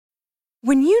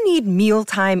When you need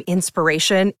mealtime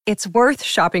inspiration, it's worth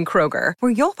shopping Kroger,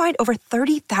 where you'll find over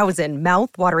 30,000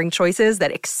 mouth-watering choices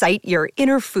that excite your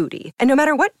inner foodie. And no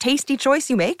matter what tasty choice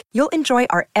you make, you'll enjoy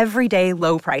our everyday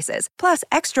low prices, plus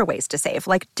extra ways to save,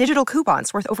 like digital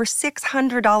coupons worth over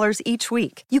 $600 each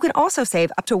week. You can also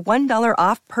save up to $1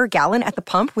 off per gallon at the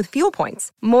pump with fuel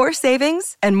points. More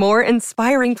savings and more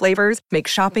inspiring flavors make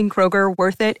shopping Kroger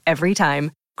worth it every time.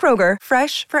 Kroger,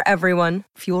 fresh for everyone.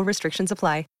 Fuel restrictions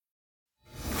apply.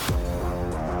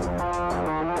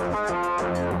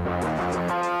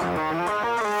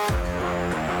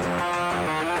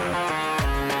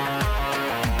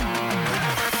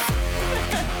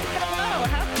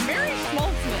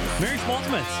 Merry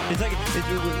Schmaltzmas. It's like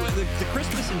the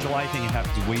Christmas in July thing. It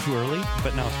happens way too early,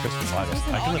 but now it's Christmas August.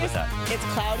 I can live with that. It's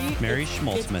cloudy. Merry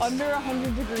Schmaltzmas. It's under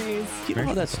 100 degrees. Do you know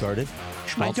how that started?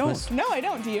 I don't. No, I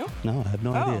don't. Do you? No, I have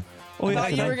no idea. Oh, I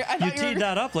thought you teed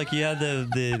that up like you had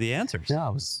the answers. Yeah, I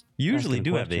was. You usually asking a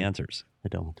do have the question. answers. I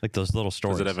don't. Like those little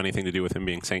stories. Does it have anything to do with him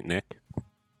being Saint Nick?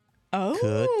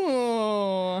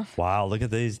 Oh. Wow, look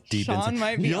at these deep Sean insights.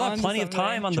 might be You'll have onto plenty of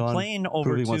time on Sean, the plane over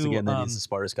proving to once again that he's the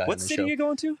smartest guy what on the city show. are you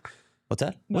going to? What's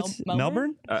that? What's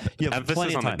Melbourne? Melbourne? You have Emphasis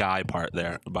plenty of on the time. guy part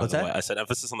there, by What's the that? way. I said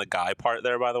emphasis on the guy part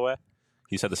there, by the way.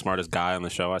 You said the smartest guy on the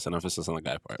show. I said emphasis on the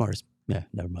guy part. Smartest. Yeah,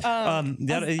 never mind.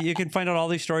 You can find out all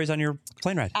these stories on your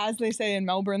plane ride. As they say in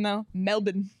Melbourne, though,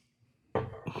 Melbourne.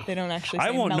 They don't actually say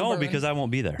I won't know Melbourne. because I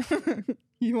won't be there.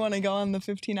 You want to go on the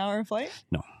 15-hour flight?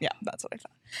 No. Yeah, that's what I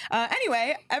thought.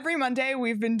 Anyway, every Monday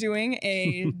we've been doing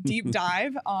a deep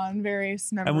dive on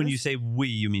various members. And when you say we,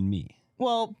 you mean me.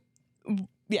 Well,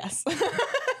 yes.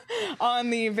 On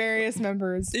the various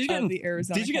members of the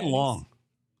Arizona These are getting Coyotes. long.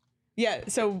 Yeah,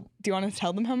 so do you want to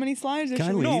tell them how many slides? Or Can I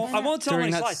should we- leave? No, I won't tell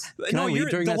During my that- slides. can No, I leave you're,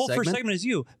 during the that whole first segment? segment is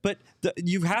you. But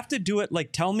you have to do it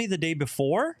like tell me the day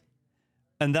before,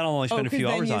 and then I'll only spend a 'cause few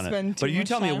then hours you on it. spend But too you much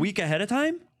tell me a time. week ahead of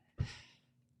time.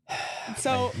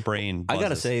 So Brain. I gotta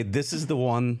buzzes. say, this is the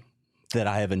one that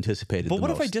I have anticipated. But the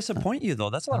what if I most. disappoint you though?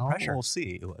 That's a lot of pressure. We'll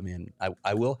see. I mean,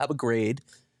 I will have a grade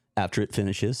after it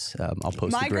finishes. I'll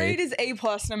post my the grade. grade is A+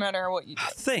 no matter what you do.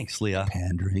 Thanks, Leah.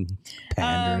 Pandering.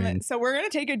 So we're going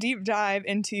to take a deep dive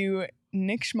into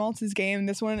Nick Schmaltz's game.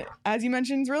 This one, as you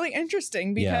mentioned, is really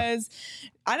interesting because,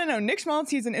 I don't know, Nick Schmaltz,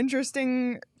 he's an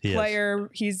interesting He is. player.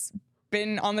 He's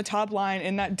been on the top line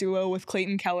in that duo with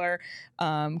Clayton Keller,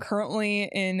 currently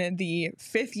in the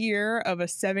 5th year of a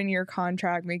 7-year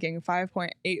contract, making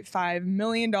 $5.85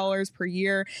 million per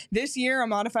year. This year, a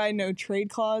modified no trade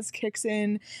clause kicks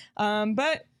in.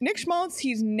 But Nick Schmaltz,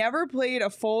 he's never played a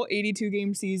full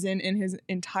 82-game season in his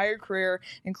entire career,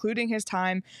 including his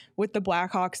time with the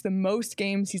Blackhawks. The most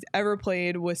games he's ever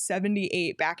played was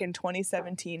 78 back in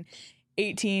 2017-18.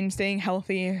 Staying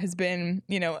healthy has been,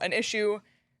 an issue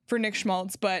for Nick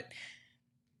Schmaltz, but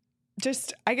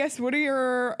just, I guess, what are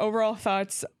your overall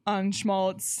thoughts on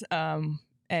Schmaltz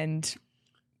and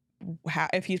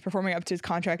if he's performing up to his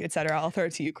contract, et cetera? I'll throw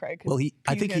it to you, Craig. Well, I he's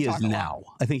think gonna he is talk a lot. now.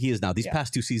 I think he is now. These Yeah.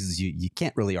 past 2 seasons, you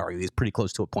can't really argue. He's pretty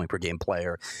close to a point per game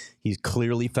player. He's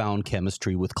clearly found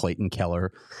chemistry with Clayton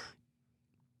Keller.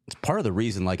 It's part of the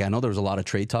reason, I know there was a lot of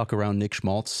trade talk around Nick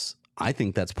Schmaltz. I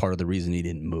think that's part of the reason he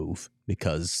didn't move,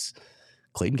 because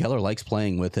Clayton Keller likes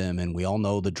playing with him, and we all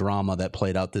know the drama that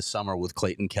played out this summer with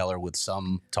Clayton Keller, with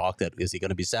some talk that is he going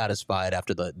to be satisfied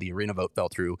after the arena vote fell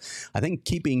through. I think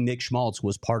keeping Nick Schmaltz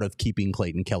was part of keeping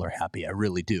Clayton Keller happy. I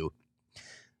really do.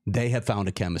 They have found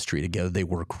a chemistry together. They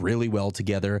work really well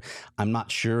together. I'm not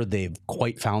sure they've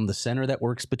quite found the center that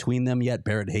works between them yet.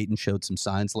 Barrett Hayton showed some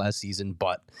signs last season,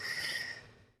 but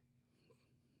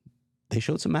they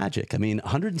showed some magic. I mean,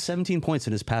 117 points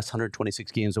in his past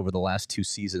 126 games over the last 2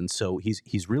 seasons. So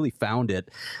he's really found it.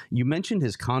 You mentioned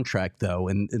his contract, though,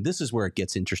 and this is where it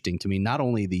gets interesting to me. Not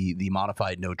only the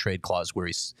modified no trade clause where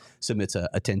he submits a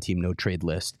 10-team no trade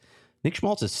list. Nick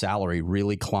Schmaltz's salary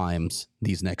really climbs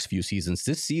these next few seasons.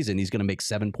 This season, he's going to make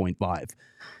 7.5.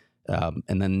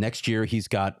 And then next year, he's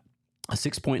got a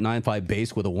 6.95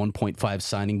 base with a 1.5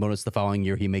 signing bonus. The following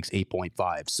year, he makes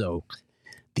 8.5. So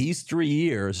these 3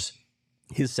 years,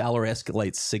 his salary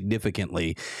escalates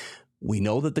significantly. We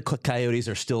know that the Coyotes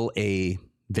are still a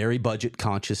very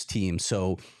budget-conscious team,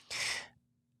 so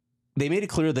they made it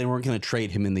clear they weren't going to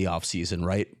trade him in the offseason,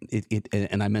 right?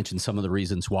 And I mentioned some of the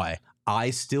reasons why. I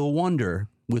still wonder,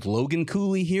 with Logan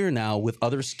Cooley here now, with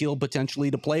other skill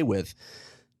potentially to play with,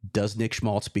 does Nick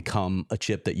Schmaltz become a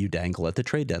chip that you dangle at the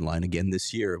trade deadline again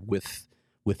this year with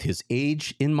his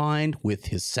age in mind, with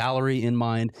his salary in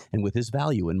mind, and with his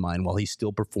value in mind while he's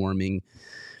still performing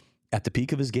at the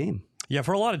peak of his game? Yeah,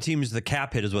 for a lot of teams, the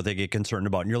cap hit is what they get concerned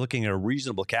about. And you're looking at a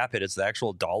reasonable cap hit. It's the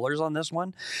actual dollars on this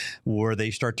one where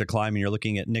they start to climb. And you're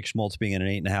looking at Nick Schmaltz being an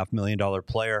 $8.5 million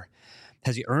player.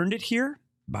 Has he earned it here?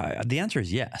 The answer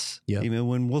is yes. Yeah. I mean,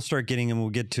 when we'll start getting him, we'll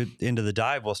get into the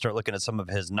dive, we'll start looking at some of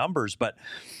his numbers. But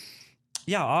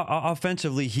yeah,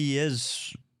 offensively, he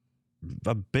is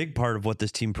a big part of what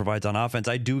this team provides on offense.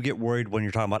 I do get worried when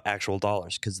you're talking about actual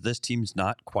dollars because this team's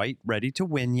not quite ready to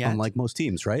win yet. Unlike most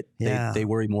teams, right? Yeah. They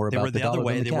worry more about the other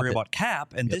way. They worry hit. about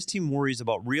cap, and this team worries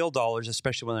about real dollars,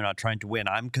 especially when they're not trying to win.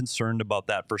 I'm concerned about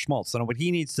that for Schmaltz. So what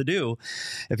he needs to do,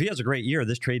 if he has a great year,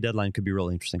 this trade deadline could be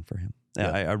really interesting for him. Yeah.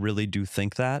 I really do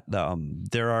think that.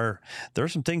 There are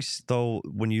some things, though,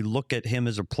 when you look at him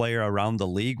as a player around the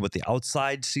league, what the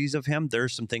outside sees of him,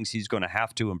 there's some things he's going to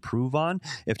have to improve on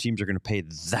if teams are going to pay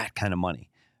that kind of money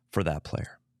for that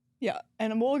player. Yeah,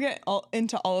 and we'll get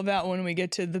into all of that when we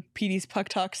get to the PD's Puck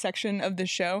Talk section of the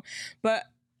show. But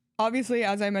obviously,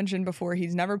 as I mentioned before,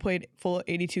 he's never played full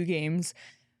 82 games.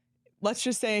 Let's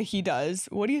just say he does.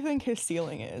 What do you think his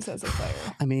ceiling is as a player?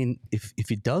 I mean, if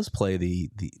he does play the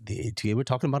 82, we're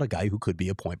talking about a guy who could be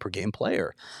a point per game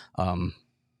player.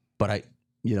 But I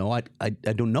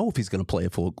don't know if he's going to play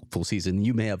a full season.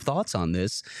 You may have thoughts on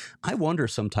this. I wonder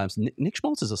sometimes. Nick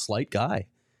Schmaltz is a slight guy.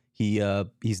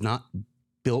 He's not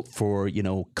built for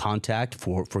contact,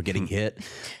 for getting hit,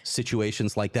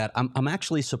 situations like that. I'm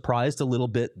actually surprised a little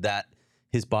bit that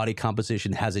his body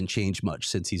composition hasn't changed much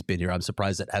since he's been here. I'm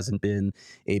surprised it hasn't been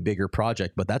a bigger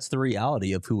project, but that's the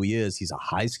reality of who he is. He's a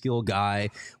high skill guy.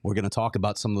 We're going to talk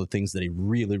about some of the things that he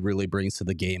really, really brings to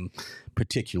the game,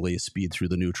 particularly his speed through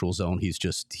the neutral zone.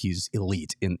 He's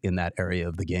elite in that area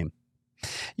of the game.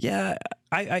 Yeah,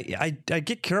 I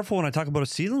get careful when I talk about a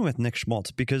ceiling with Nick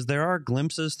Schmaltz because there are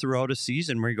glimpses throughout a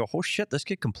season where you go, oh shit, this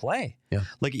kid can play. Yeah.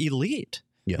 Like elite.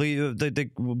 Yeah. The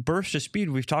burst of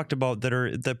speed we've talked about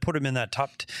that put him in that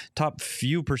top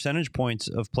few percentage points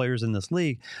of players in this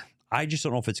league. I just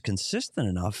don't know if it's consistent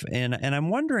enough, and I'm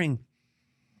wondering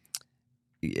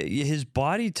his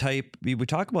body type. We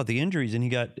talk about the injuries, and he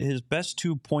got his best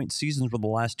 2-point seasons were the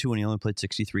last two, and he only played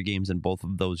 63 games in both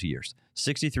of those years.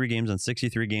 63 games and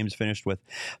 63 games, finished with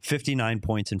 59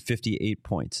 points and 58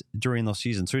 points during those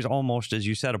seasons. So he's almost, as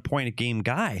you said, a point a game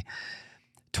guy.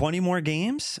 20 more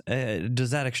games?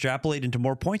 Does that extrapolate into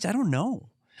more points? I don't know.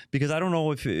 Because I don't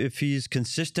know if he's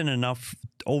consistent enough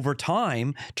over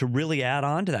time to really add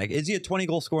on to that. Is he a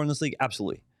 20-goal scorer in this league?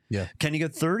 Absolutely. Yeah. Can he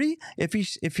get 30 if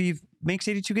he makes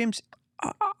 82 games?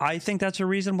 I think that's a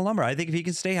reasonable number. I think if he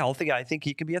can stay healthy, I think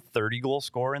he can be a 30-goal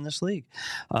scorer in this league.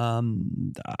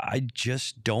 I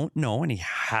just don't know, and he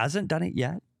hasn't done it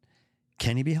yet.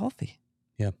 Can he be healthy?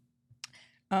 Yeah.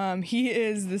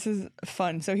 This is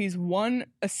fun. So he's 1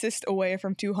 assist away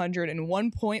from 200 and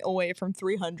 1 point away from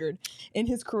 300 in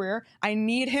his career. I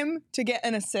need him to get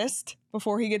an assist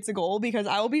before he gets a goal because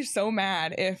I will be so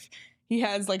mad if he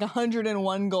has like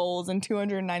 101 goals and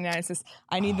 299 assists.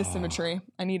 I need the symmetry.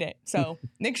 I need it. So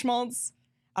Nick Schmaltz,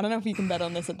 I don't know if you can bet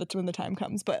on this when the time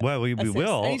comes, but we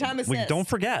will. Anytime assist. We don't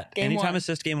forget. Anytime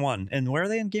assist, game 1. And where are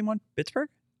they in game 1? Pittsburgh?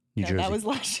 New Jersey. That was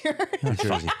last year. New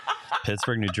Jersey.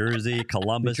 Pittsburgh, New Jersey,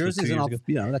 Columbus. New Jersey's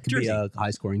that could be a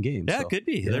high-scoring game. Yeah, it could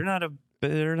be. Yeah.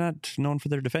 They're not known for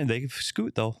their defense. They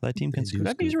scoot though. That team can scoot. I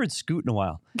haven't used the word scoot in a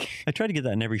while. I try to get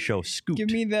that in every show. Scoot. Give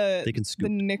me they can scoot. The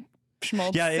Nick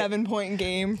Schmaltz 7-point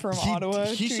game from Ottawa.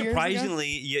 He surprisingly,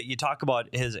 you talk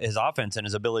about his offense and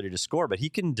his ability to score, but he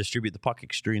can distribute the puck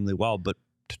extremely well. But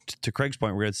to Craig's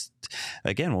point, when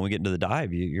we get into the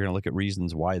dive, you're going to look at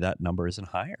reasons why that number isn't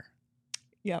higher.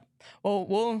 Yeah. Well,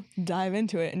 we'll dive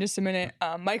into it in just a minute.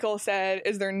 Michael said,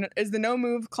 is the no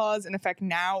move clause in effect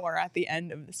now or at the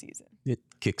end of the season? It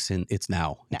kicks in. It's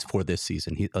now. It's for this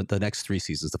season. The next 3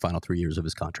 seasons, the final 3 years of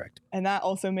his contract. And that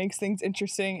also makes things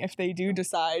interesting. If they do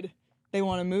decide they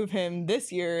want to move him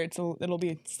this year, it'll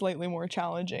be slightly more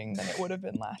challenging than it would have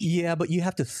been last year. Yeah, but you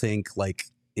have to think like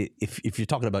if you're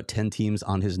talking about 10 teams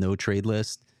on his no trade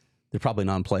list, they're probably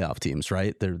non-playoff teams,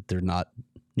 right? They're not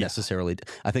necessarily.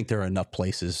 I think there are enough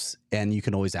places, and you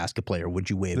can always ask a player, would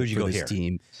you waive it for this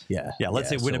team? Yeah. Let's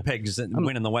say Winnipeg's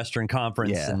winning the Western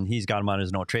Conference, and he's got him on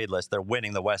his no trade list. They're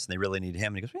winning the West, and they really need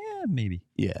him. And he goes, yeah, maybe.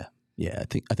 Yeah.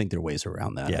 I think there are ways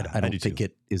around that. Yeah, I don't think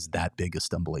it is that big a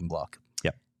stumbling block.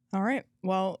 Yep. All right.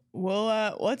 Well,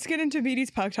 let's get into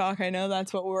BD's Puck Talk. I know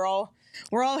that's what we're all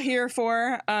here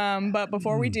for. But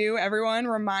before we do, everyone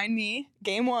remind me,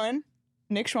 game 1,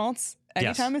 Nick Schmaltz.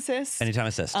 Anytime assist. Anytime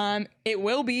assist. It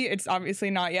will be. It's obviously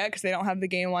not yet because they don't have the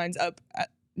game lines up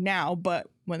now. But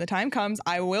when the time comes,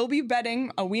 I will be betting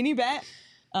a weenie bet.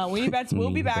 Weenie bets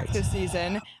will be back this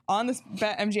season on the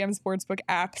BetMGM Sportsbook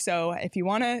app. So if you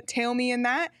want to tail me in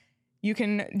that, you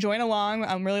can join along.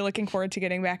 I'm really looking forward to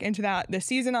getting back into that this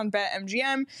season on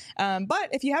BetMGM. But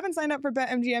if you haven't signed up for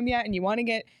BetMGM yet and you want to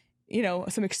get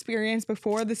some experience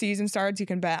before the season starts, you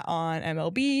can bet on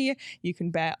MLB, you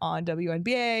can bet on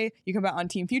WNBA, you can bet on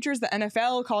team futures, the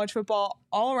NFL, college football,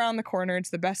 all around the corner.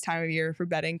 It's the best time of year for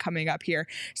betting coming up here.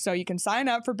 So you can sign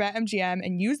up for BetMGM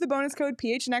and use the bonus code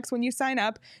PHNX when you sign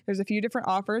up. There's a few different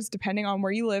offers depending on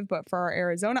where you live, but for our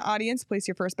Arizona audience, place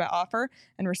your first bet offer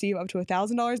and receive up to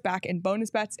 $1,000 back in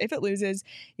bonus bets if it loses.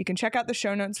 You can check out the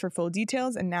show notes for full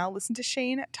details. And now listen to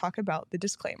Shane talk about the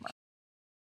disclaimer.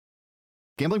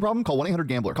 Gambling problem? Call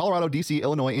 1-800-GAMBLER. Colorado, D.C.,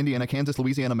 Illinois, Indiana, Kansas,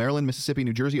 Louisiana, Maryland, Mississippi,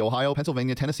 New Jersey, Ohio,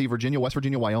 Pennsylvania, Tennessee, Virginia, West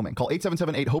Virginia, Wyoming. Call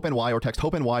 877-8-HOPE-NY or text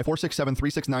HOPE-NY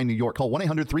 467-369 New York. Call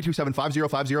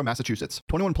 1-800-327-5050 Massachusetts.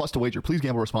 21 plus to wager. Please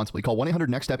gamble responsibly. Call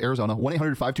 1-800-NEXT-STEP Arizona.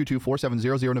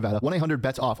 1-800-522-4700 Nevada.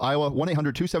 1-800-BETS-OFF Iowa.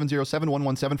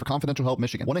 1-800-270-7117 for confidential help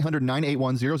Michigan.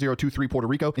 1-800-981-0023 Puerto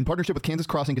Rico. In partnership with Kansas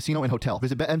Crossing Casino and Hotel.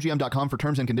 Visit BetMGM.com for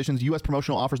terms and conditions. U.S.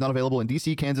 promotional offers not available in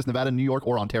D.C., Kansas, Nevada, New York,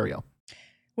 or Ontario.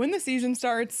 When the season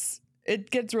starts, it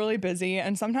gets really busy,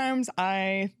 and sometimes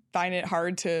I find it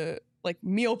hard to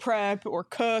meal prep or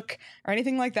cook or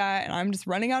anything like that, and I'm just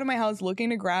running out of my house looking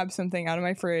to grab something out of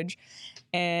my fridge.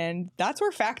 And that's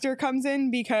where Factor comes in,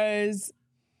 because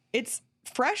it's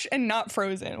fresh and not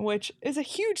frozen, which is a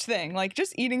huge thing.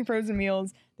 Just eating frozen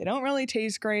meals, they don't really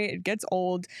taste great. It gets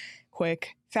old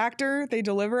quick. Factor, they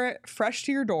deliver it fresh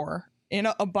to your door in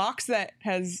a box that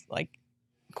has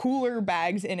cooler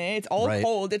bags in it. It's all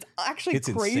cold. It's actually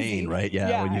crazy. Insane, right?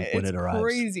 Yeah, when it arrives.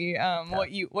 Crazy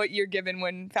what you're given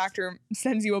when Factor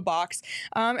sends you a box.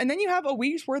 And then you have a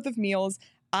week's worth of meals.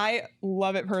 I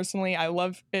love it personally. I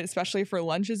love it especially for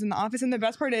lunches in the office. And the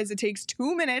best part is it takes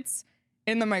 2 minutes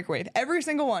in the microwave. Every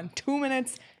single one. 2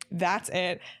 minutes. That's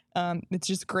it. It's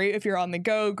just great if you're on the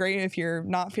go. Great if you're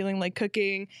not feeling like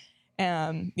cooking.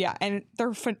 And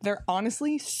they're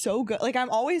honestly so good. I'm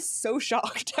always so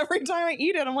shocked every time I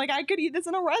eat it. I'm like, I could eat this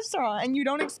in a restaurant, and you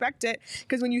don't expect it,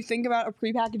 because when you think about a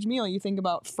prepackaged meal, you think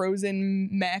about frozen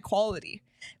meh quality,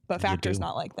 but Factor's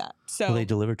not like that. So will they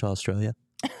deliver to Australia?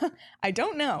 I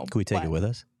don't know. Can we take it with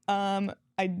us? Do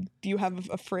you have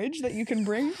a fridge that you can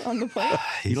bring on the plane?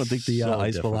 You don't think the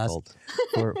ice will last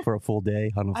for a full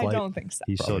day on a flight? I don't think so.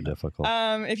 He's Probably so difficult.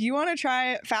 If you want to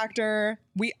try Factor,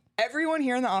 everyone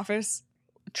here in the office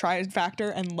tried Factor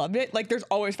and loved it. There's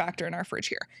always Factor in our fridge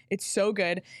here. It's so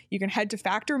good. You can head to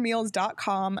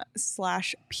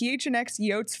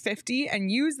factormeals.com/PHNXYotes50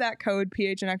 and use that code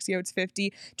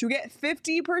PHNXYotes50 to get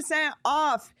 50%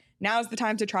 off. Now's the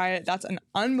time to try it. That's an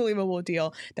unbelievable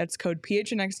deal. That's code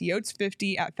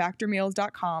PHNXYotes50 at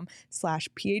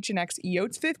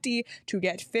factormeals.com/PHNXYotes50 to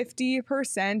get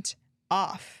 50%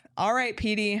 off. All right,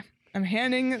 Petey, I'm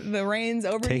handing the reins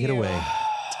over to you. Take it away.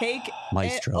 Take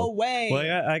Maestro. it away.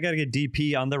 Well, I got to get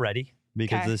DP on the ready,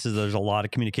 because there's a lot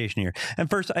of communication here. And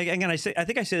first, I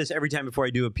think I say this every time before I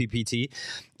do a PT's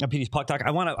Puck Talk.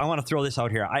 I want to throw this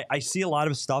out here. I see a lot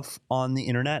of stuff on the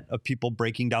internet of people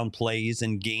breaking down plays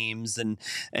and games and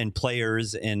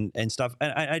players and stuff.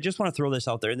 And I just want to throw this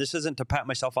out there. And this isn't to pat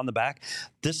myself on the back.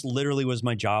 This literally was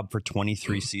my job for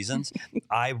 23 seasons.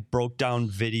 I broke down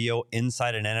video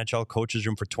inside an NHL coach's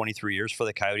room for 23 years for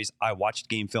the Coyotes. I watched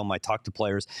game film. I talked to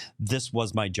players. This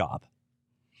was my job.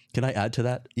 Can I add to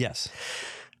that? Yes.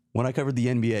 When I covered the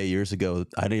NBA years ago,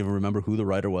 I don't even remember who the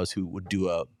writer was who would do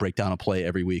a breakdown of play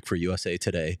every week for USA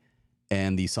Today.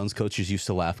 And the Suns coaches used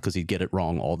to laugh because he'd get it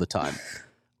wrong all the time.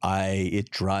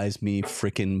 It drives me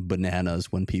freaking bananas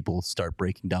when people start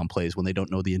breaking down plays when they don't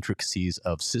know the intricacies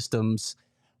of systems,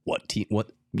 what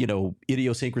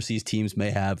idiosyncrasies teams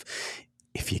may have.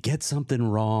 If you get something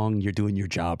wrong, you're doing your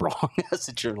job wrong as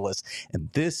a journalist. And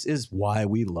this is why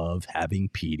we love having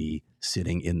Petey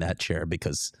sitting in that chair,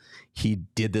 because he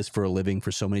did this for a living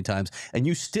for so many times. And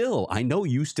I know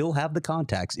you still have the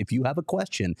contacts. If you have a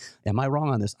question, am I wrong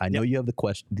on this? I know you have the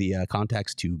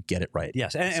contacts to get it right.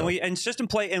 Yes. And system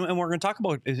play, and we're going to talk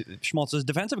about Schmaltz's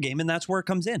defensive game, and that's where it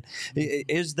comes in.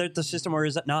 Is that the system or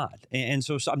is it not? And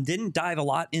so I didn't dive a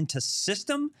lot into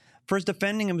system for his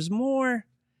defending. It was more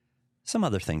some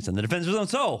other things in the defensive zone.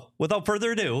 So, without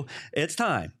further ado, it's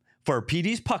time for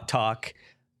PD's Puck Talk,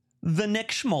 the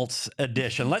Nick Schmaltz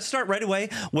edition. Let's start right away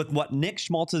with what Nick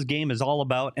Schmaltz's game is all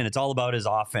about, and it's all about his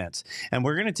offense. And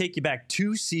we're going to take you back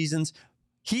 2 seasons.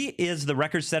 He is the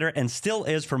record setter and still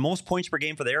is for most points per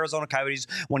game for the Arizona Coyotes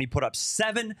when he put up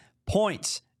 7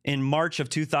 points in March of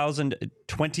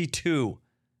 2022.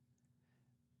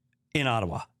 In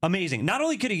Ottawa. Amazing. Not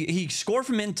only could he score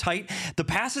from in tight, the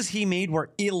passes he made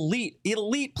were elite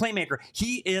playmaker.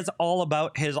 He is all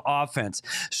about his offense.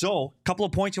 So, a couple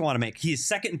of points you want to make. He's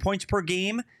second in points per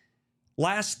game,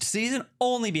 Last season,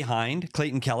 only behind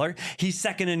Clayton Keller. He's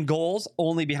second in goals,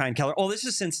 only behind Keller. Oh, this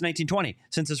is since 1920,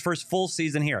 since his first full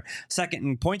season here. Second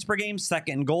in points per game,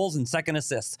 second in goals, and second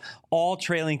assists, all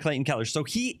trailing Clayton Keller. So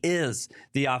he is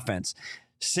the offense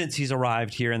since he's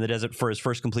arrived here in the desert for his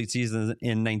first complete season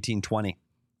in 1920.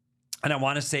 And I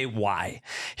want to say why.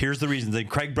 Here's the reason. That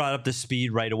Craig brought up the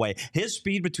speed right away. His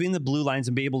speed between the blue lines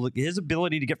and his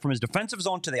ability to get from his defensive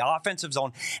zone to the offensive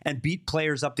zone and beat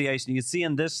players up the ice. And you can see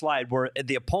in this slide where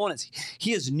the opponents,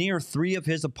 he is near 3 of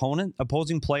his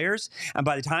opposing players. And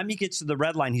by the time he gets to the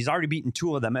red line, he's already beaten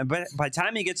 2 of them. And by the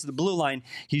time he gets to the blue line,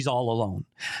 he's all alone.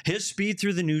 His speed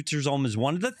through the neutral zone is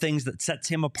one of the things that sets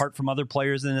him apart from other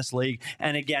players in this league.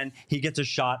 And again, he gets a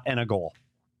shot and a goal.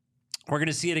 We're going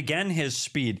to see it again, his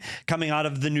speed coming out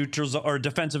of the neutral or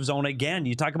defensive zone again.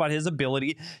 You talk about his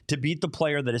ability to beat the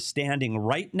player that is standing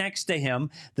right next to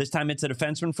him. This time it's a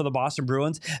defenseman for the Boston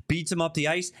Bruins, beats him up the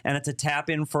ice, and it's a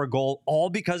tap in for a goal, all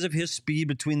because of his speed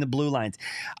between the blue lines.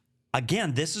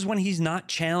 Again, this is when he's not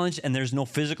challenged and there's no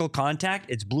physical contact.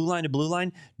 It's blue line to blue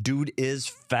line. Dude is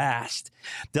fast.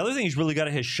 The other thing he's really got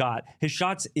at his shot. His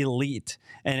shot's elite.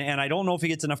 And I don't know if he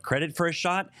gets enough credit for his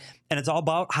shot. And it's all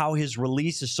about how his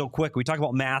release is so quick. We talk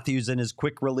about Matthews and his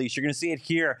quick release. You're going to see it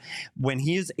here. When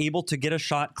he is able to get a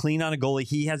shot clean on a goalie,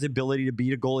 he has the ability to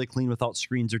beat a goalie clean without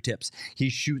screens or tips. He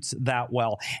shoots that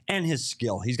well. And his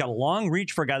skill. He's got a long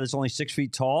reach for a guy that's only 6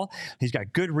 feet tall. He's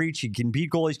got good reach. He can beat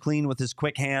goalies clean with his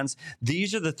quick hands.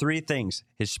 These are the 3 things: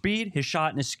 his speed, his shot,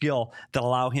 and his skill that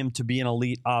allow him to be an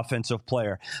elite offensive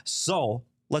player. So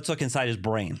let's look inside his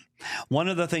brain. One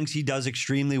of the things he does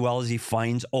extremely well is he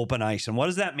finds open ice. And what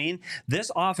does that mean? This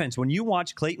offense, when you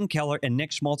watch Clayton Keller and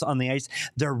Nick Schmaltz on the ice,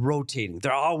 they're rotating.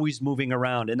 They're always moving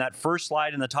around. In that first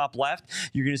slide in the top left,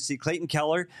 you're going to see Clayton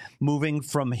Keller moving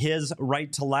from his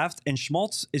right to left, and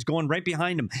Schmaltz is going right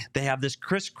behind him. They have this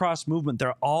crisscross movement.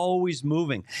 They're always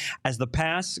moving. As the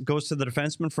pass goes to the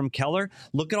defenseman from Keller,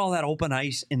 look at all that open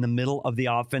ice in the middle of the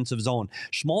offensive zone.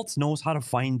 Schmaltz knows how to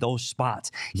find those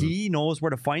spots. He knows where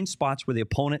to find spots where the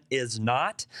opponent is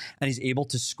not, and he's able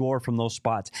to score from those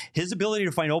spots. His ability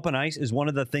to find open ice is one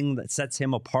of the things that sets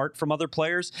him apart from other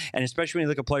players, and especially when you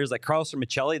look at players like Carlos or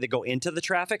Michelli that go into the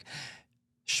traffic,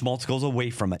 Schmaltz goes away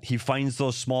from it. He finds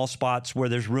those small spots where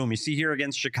there's room. You see here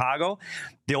against Chicago,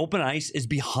 the open ice is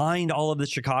behind all of the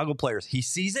Chicago players. He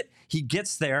sees it, he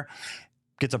gets there,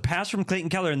 gets a pass from Clayton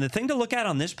Keller, and the thing to look at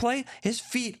on this play, his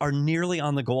feet are nearly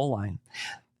on the goal line.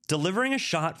 Delivering a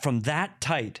shot from that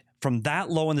tight, from that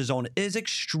low in the zone, is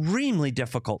extremely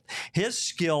difficult. His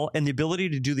skill and the ability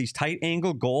to do these tight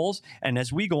angle goals, and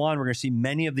as we go on, we're going to see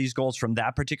many of these goals from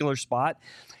that particular spot.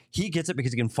 He gets it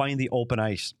because he can find the open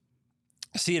ice.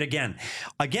 See it again.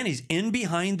 Again, he's in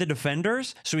behind the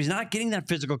defenders, so he's not getting that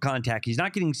physical contact. He's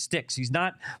not getting sticks. He's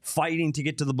not fighting to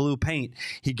get to the blue paint.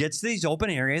 He gets to these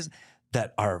open areas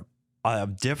that are a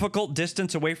difficult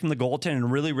distance away from the goaltender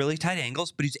and really, really tight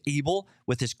angles, but he's able,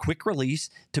 with his quick release,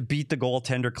 to beat the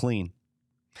goaltender clean.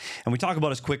 And we talk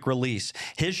about his quick release.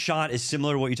 His shot is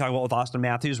similar to what you talk about with Austin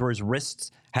Matthews, where his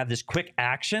wrists have this quick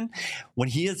action. When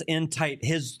he is in tight,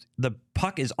 the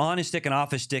puck is on his stick and off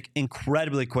his stick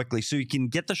incredibly quickly, so he can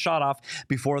get the shot off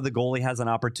before the goalie has an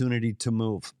opportunity to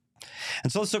move.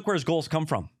 And so let's look where his goals come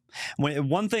from.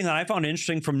 One thing that I found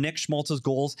interesting from Nick Schmaltz's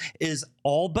goals is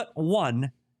all but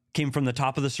one came from the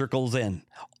top of the circles in.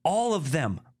 All of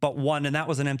them but one, and that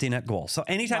was an empty net goal. So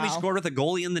anytime he scored with a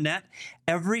goalie in the net,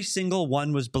 every single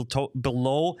one was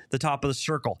below the top of the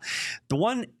circle. The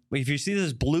one, if you see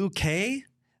this blue K,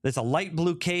 that's a light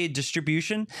blue K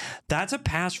distribution, that's a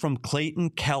pass from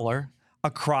Clayton Keller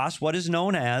across what is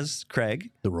known as, Craig,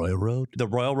 the Royal Road. The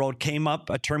Royal Road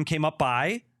a term came up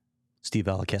by Steve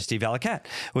Allicat.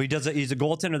 Well, he's a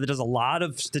goaltender that does a lot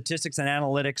of statistics and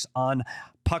analytics on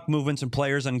puck movements and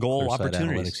players and goal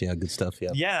opportunities. Analytics, yeah, good stuff. Yeah.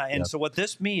 Yeah, and so what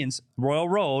this means, Royal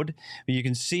Road, you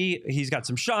can see he's got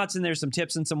some shots in there, some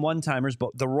tips and some one-timers,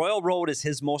 but the Royal Road is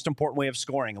his most important way of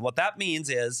scoring. And what that means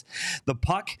is the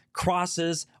puck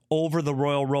crosses over the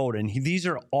Royal Road. And these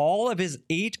are all of his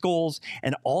 8 goals,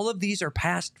 and all of these are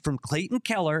passed from Clayton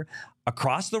Keller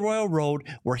across the Royal Road,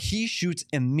 where he shoots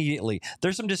immediately.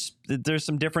 There's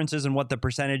some differences in what the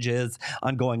percentage is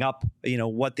on going up,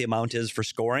 what the amount is for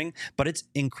scoring, but it's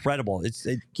incredible.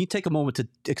 Can you take a moment to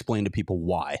explain to people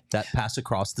why that pass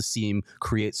across the seam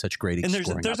creates such great scoring?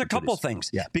 And there's a couple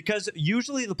things. Yeah. Because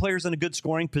usually the player's in a good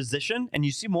scoring position, and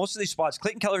you see most of these spots,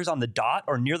 Clayton Keller's on the dot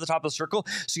or near the top of the circle,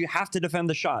 so you have to defend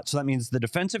the shot. So that means the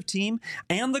defensive team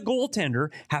and the goaltender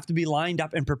have to be lined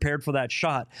up and prepared for that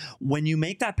shot. When you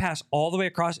make that pass all the way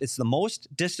across. It's the most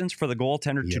distance for the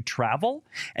goaltender to travel,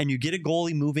 and you get a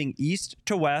goalie moving east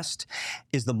to west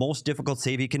is the most difficult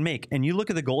save he can make. And you look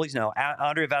at the goalies now,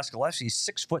 Andrei Vasilevskiy,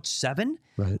 6'7".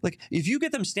 Right. Like, if you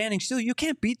get them standing still, you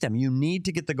can't beat them. You need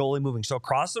to get the goalie moving. So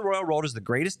across the Royal Road is the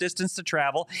greatest distance to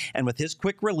travel, and with his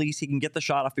quick release, he can get the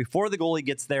shot off before the goalie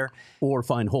gets there. Or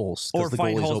find holes. Or the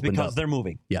find holes because up. they're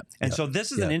moving. Yep. And so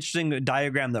this is an interesting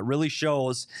diagram that really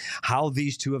shows how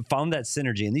these two have found that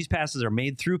synergy. And these passes are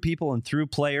made through people and through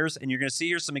players, and you're going to see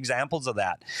here some examples of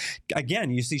that.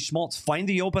 Again, you see Schmaltz find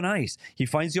the open ice. He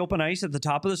finds the open ice at the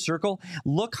top of the circle.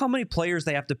 Look how many players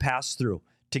they have to pass through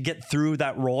to get through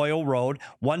that Royal Road.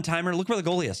 One-timer, look where the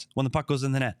goalie is when the puck goes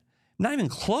in the net. Not even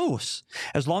close.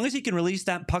 As long as he can release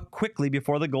that puck quickly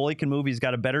before the goalie can move, he's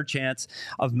got a better chance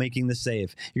of making the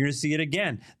save. You're going to see it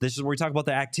again. This is where we talk about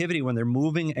the activity when they're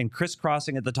moving and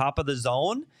crisscrossing at the top of the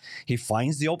zone. He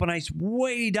finds the open ice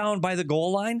way down by the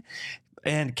goal line.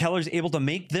 And Keller's able to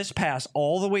make this pass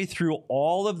all the way through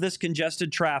all of this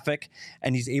congested traffic,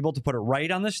 and he's able to put it right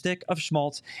on the stick of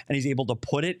Schmaltz, and he's able to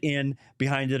put it in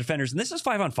behind the defenders. And this is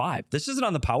 5-on-5. This isn't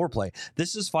on the power play.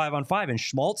 This is 5-on-5, and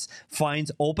Schmaltz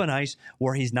finds open ice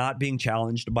where he's not being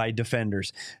challenged by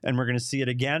defenders. And we're going to see it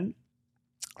again.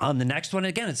 On the next one,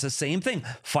 again, it's the same thing.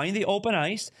 Find the open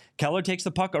ice. Keller takes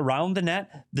the puck around the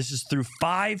net. This is through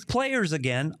 5 players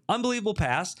again. Unbelievable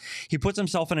pass. He puts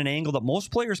himself in an angle that most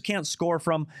players can't score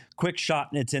from. Quick shot,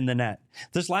 and it's in the net.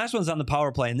 This last one's on the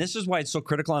power play, and this is why it's so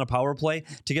critical on a power play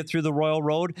to get through the Royal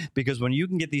Road, because when you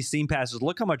can get these seam passes,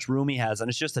 look how much room he has, and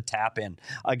it's just a tap in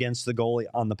against the goalie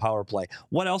on the power play.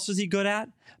 What else is he good at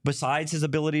besides his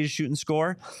ability to shoot and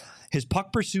score? His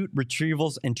puck pursuit,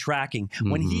 retrievals, and tracking.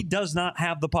 When he does not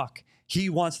have the puck, he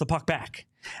wants the puck back.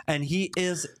 And he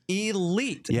is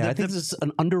elite. Yeah, I think this is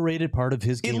an underrated part of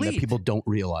his game that people don't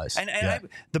realize. And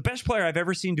the best player I've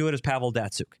ever seen do it is Pavel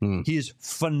Datsyuk. He is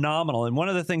phenomenal. And one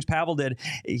of the things Pavel did,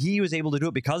 he was able to do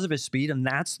it because of his speed, and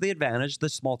that's the advantage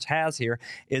that Schmaltz has here,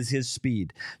 is his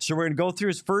speed. So we're going to go through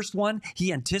his first one.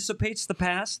 He anticipates the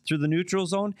pass through the neutral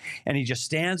zone, and he just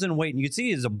stands and waits. And you can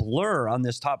see he's a blur on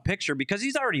this top picture because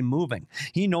he's already moving.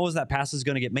 He knows that pass is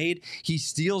going to get made. He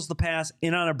steals the pass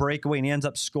in on a breakaway, and he ends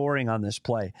up scoring on this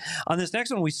play. On this next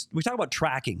one, we talk about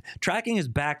tracking. Tracking is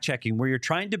back checking, where you're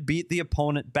trying to beat the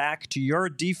opponent back to your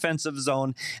defensive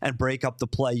zone and break up the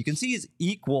play. You can see he's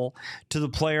equal to the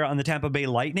player on the Tampa Bay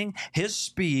Lightning. His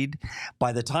speed,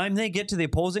 by the time they get to the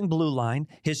opposing blue line,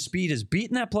 his speed is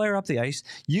beating that player up the ice,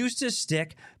 used his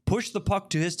stick, push the puck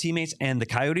to his teammates, and the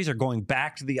Coyotes are going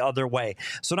back the other way.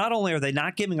 So not only are they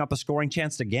not giving up a scoring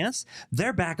chance against,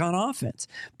 they're back on offense.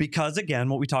 Because, again,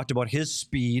 what we talked about, his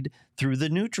speed through the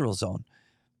neutral zone.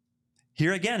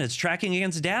 Here again, it's tracking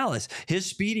against Dallas. His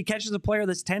speed, he catches a player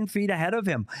that's 10 feet ahead of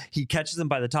him. He catches him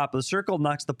by the top of the circle,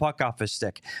 knocks the puck off his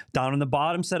stick. Down in the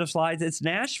bottom set of slides, it's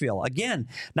Nashville. Again,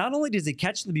 not only does he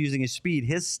catch them using his speed,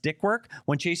 his stick work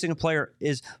when chasing a player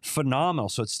is phenomenal.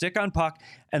 So it's stick on puck,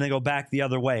 and they go back the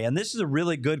other way. And this is a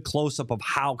really good close-up of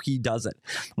how he does it.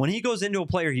 When he goes into a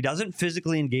player, he doesn't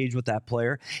physically engage with that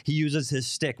player. He uses his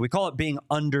stick. We call it being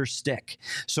under stick.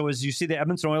 So as you see the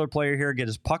Edmonton Oilers player here get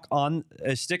his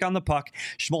stick on the puck,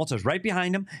 Schmaltz is right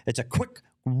behind him. It's a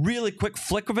really quick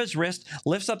flick of his wrist,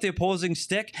 lifts up the opposing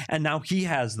stick, and now he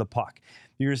has the puck.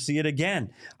 You're going to see it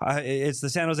again. It's the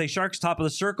San Jose Sharks, top of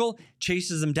the circle,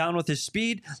 chases him down with his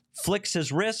speed, flicks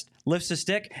his wrist, lifts his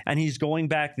stick, and he's going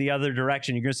back the other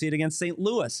direction. You're going to see it against St.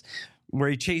 Louis, where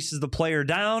he chases the player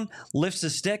down, lifts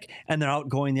his stick, and they're out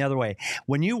going the other way.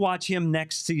 When you watch him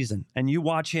next season, and you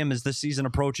watch him as the season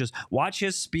approaches, watch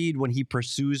his speed when he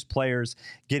pursues players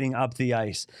getting up the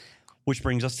ice. Which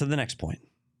brings us to the next point,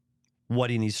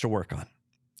 what he needs to work on.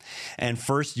 And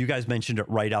first, you guys mentioned it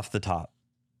right off the top.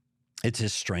 It's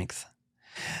his strength.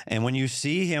 And when you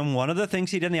see him, one of the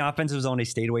things he did in the offensive zone, he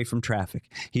stayed away from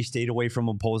traffic. He stayed away from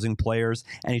opposing players,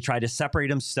 and he tried to separate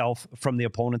himself from the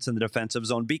opponents in the defensive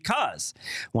zone, because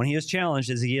when he is challenged,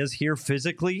 as he is here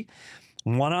physically,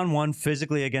 one-on-one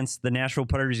physically against the Nashville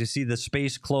Predators, you see the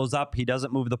space close up. He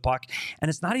doesn't move the puck, and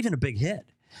it's not even a big hit.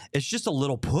 It's just a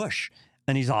little push,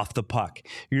 and he's off the puck.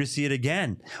 You're going to see it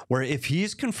again, where if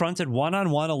he's confronted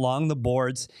one-on-one along the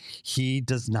boards, he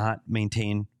does not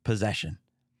maintain possession.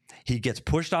 He gets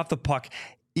pushed off the puck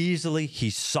easily.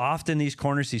 He's soft in these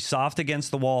corners. He's soft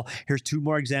against the wall. Here's 2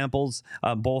 more examples,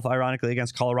 both ironically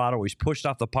against Colorado, where he's pushed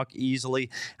off the puck easily,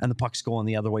 and the puck's going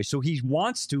the other way. So he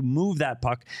wants to move that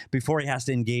puck before he has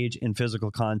to engage in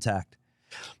physical contact.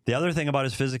 The other thing about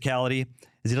his physicality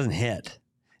is he doesn't hit.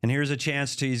 And here's a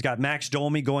chance he's got Max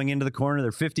Domi going into the corner.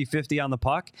 They're 50-50 on the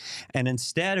puck. And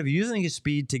instead of using his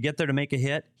speed to get there to make a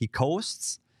hit, he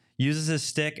coasts, uses his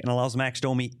stick, and allows Max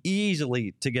Domi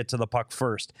easily to get to the puck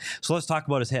first. So let's talk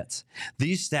about his hits.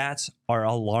 These stats are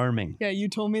alarming. Yeah, you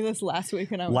told me this last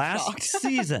week and I was shocked.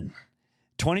 Season,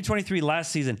 2023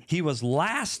 last season, he was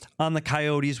last on the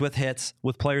Coyotes with hits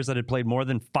with players that had played more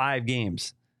than 5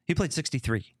 games. He played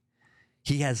 63.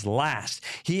 He is last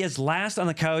on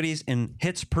the Coyotes in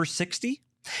hits per 60.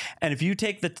 And if you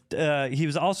take he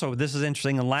was also, this is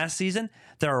interesting, in last season,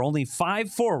 there are only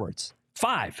 5 forwards,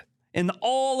 5 in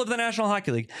all of the National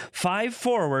Hockey League, 5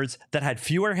 forwards that had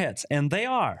fewer hits. And they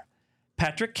are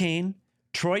Patrick Kane,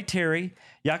 Troy Terry,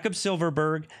 Jakob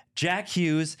Silverberg, Jack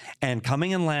Hughes, and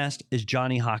coming in last is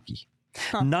Johnny Hockey.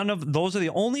 Those are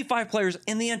the only 5 players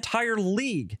in the entire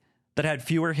league that had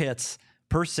fewer hits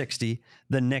per 60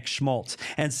 than Nick Schmaltz.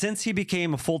 And since he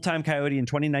became a full-time Coyote in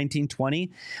 2019-20,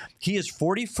 he is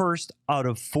 41st out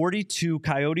of 42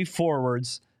 Coyote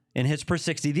forwards in hits per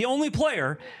 60. The only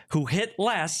player who hit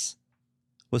less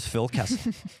was Phil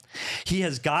Kessel. He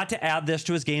has got to add this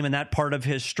to his game, and that part of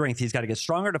his strength. He's got to get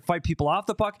stronger to fight people off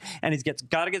the puck, and he's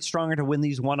got to get stronger to win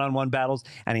these one-on-one battles,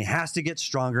 and he has to get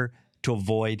stronger to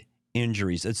avoid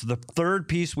injuries. It's the third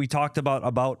piece we talked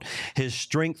about his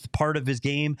strength part of his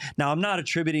game. Now, I'm not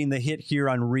attributing the hit here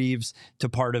on Reeves to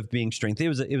part of being strength. It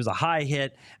was a high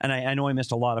hit, and I know I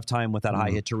missed a lot of time with that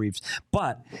high hit to Reeves.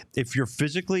 But if you're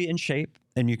physically in shape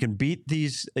and you can beat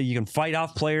these, you can fight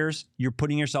off players, you're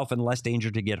putting yourself in less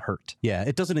danger to get hurt. Yeah,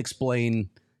 it doesn't explain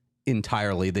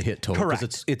entirely the hit total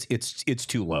because it's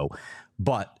too low.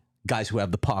 But guys who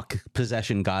have the puck,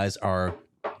 possession guys, are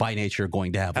by nature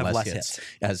going to have less hits.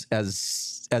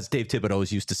 As Dave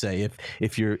Thibodeau used to say,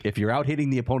 if you're out hitting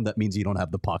the opponent, that means you don't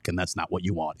have the puck, and that's not what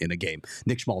you want in a game.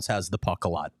 Nick Schmaltz has the puck a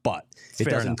lot, but it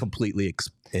doesn't completely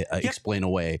explain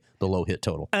away the low hit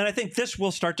total. And I think this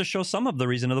will start to show some of the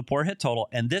reason of the poor hit total.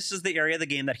 And this is the area of the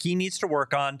game that he needs to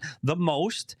work on the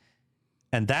most,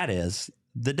 and that is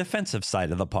the defensive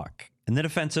side of the puck. In the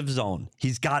defensive zone.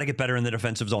 He's got to get better in the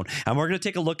defensive zone. And we're going to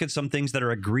take a look at some things that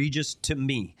are egregious to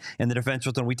me in the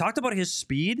defensive zone. We talked about his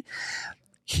speed.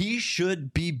 He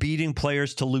should be beating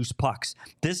players to loose pucks.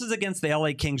 This is against the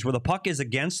LA Kings where the puck is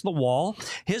against the wall.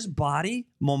 His body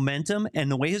momentum and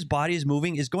the way his body is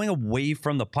moving is going away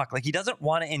from the puck. Like, he doesn't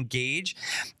want to engage.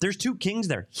 There's 2 Kings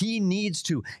there. He needs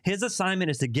to. His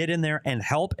assignment is to get in there and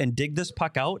help and dig this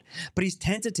puck out, but he's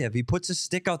tentative. He puts his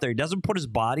stick out there. He doesn't put his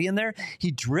body in there.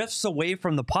 He drifts away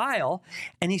from the pile,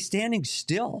 and he's standing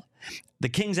still. The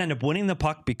Kings end up winning the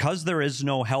puck because there is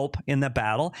no help in the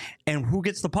battle. And who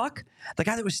gets the puck? The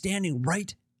guy that was standing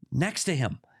right next to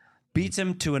him. Beats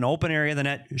him to an open area of the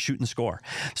net, shoot and score.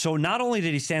 So not only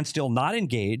did he stand still, not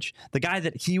engage, the guy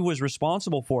that he was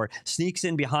responsible for sneaks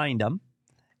in behind him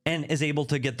and is able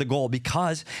to get the goal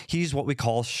because he's what we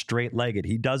call straight-legged.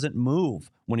 He doesn't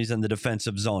move when he's in the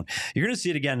defensive zone. You're going to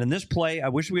see it again in this play. I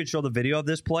wish we could show the video of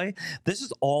this play. This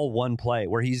is all one play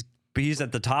where he's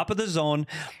at the top of the zone,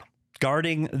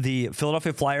 guarding the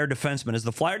Philadelphia Flyer defenseman. As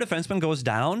the Flyer defenseman goes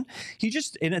down,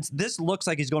 this looks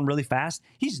like he's going really fast.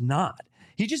 He's not.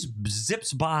 He just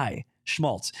zips by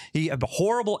Schmaltz. He had a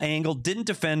horrible angle, didn't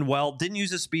defend well, didn't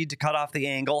use his speed to cut off the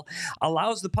angle,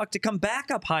 allows the puck to come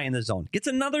back up high in the zone, gets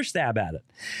another stab at it.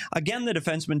 Again, the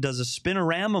defenseman does a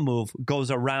spinorama move, goes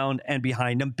around and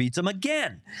behind him, beats him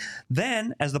again.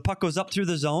 Then, as the puck goes up through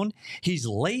the zone, he's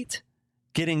late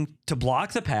getting to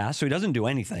block the pass, so he doesn't do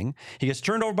anything. He gets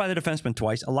turned over by the defenseman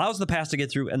twice, allows the pass to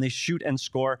get through, and they shoot and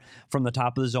score from the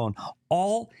top of the zone.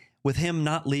 All with him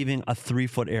not leaving a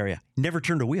 3-foot area. Never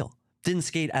turned a wheel. Didn't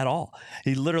skate at all.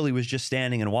 He literally was just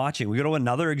standing and watching. We go to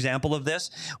another example of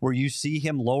this where you see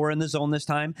him lower in the zone this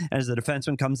time. And as the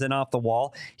defenseman comes in off the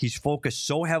wall, he's focused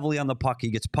so heavily on the puck.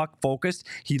 He gets puck focused.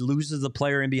 He loses the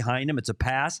player in behind him. It's a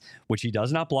pass, which he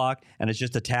does not block. And it's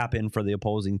just a tap in for the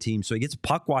opposing team. So he gets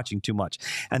puck watching too much.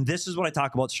 And this is what I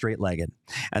talk about straight-legged.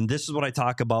 And this is what I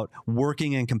talk about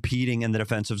working and competing in the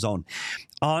defensive zone.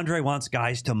 Andre wants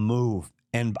guys to move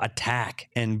and attack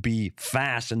and be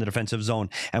fast in the defensive zone.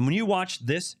 And when you watch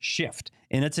this shift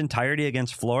in its entirety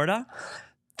against Florida,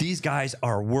 these guys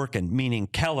are working, meaning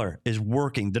Keller is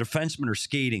working. The defensemen are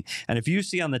skating. And if you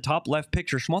see on the top left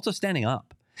picture, Schmaltz is standing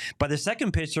up. By the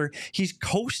second picture, he's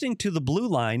coasting to the blue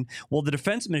line while the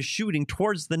defenseman is shooting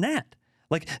towards the net.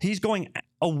 Like, he's going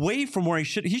away from where he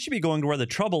should be going to where the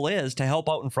trouble is to help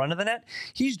out in front of the net.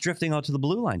 He's drifting out to the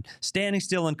blue line, standing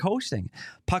still and coasting.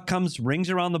 Puck comes, rings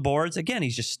around the boards. Again,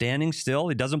 he's just standing still.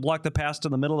 He doesn't block the pass to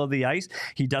the middle of the ice.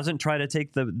 He doesn't try to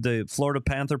take the Florida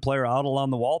Panther player out along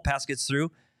the wall. Pass gets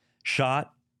through,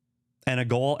 shot, and a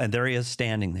goal, and there he is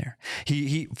standing there.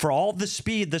 He for all the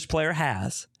speed this player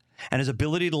has and his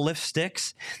ability to lift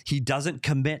sticks, he doesn't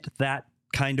commit that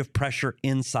kind of pressure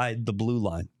inside the blue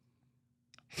line.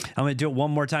 I'm going to do it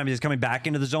one more time. He's coming back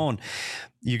into the zone.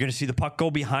 You're going to see the puck go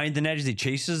behind the net as he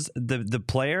chases the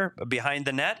player behind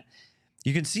the net.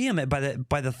 You can see him by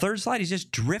the third slide. He's just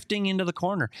drifting into the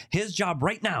corner. His job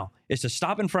right now is to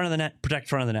stop in front of the net, protect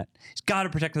front of the net. He's got to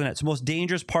protect the net. It's the most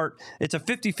dangerous part. It's a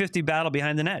 50-50 battle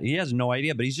behind the net. He has no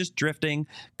idea, but he's just drifting,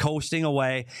 coasting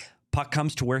away. Puck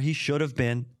comes to where he should have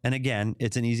been. And again,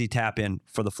 it's an easy tap in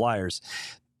for the Flyers.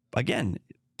 Again,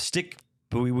 stick.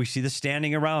 We see the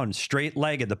standing around,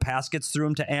 straight-legged. The pass gets through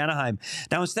him to Anaheim.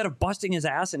 Now, instead of busting his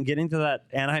ass and getting to that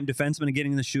Anaheim defenseman and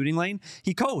getting in the shooting lane,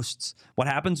 he coasts. What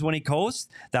happens when he coasts?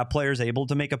 That player is able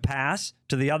to make a pass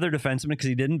to the other defenseman because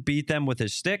he didn't beat them with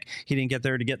his stick. He didn't get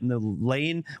there to get in the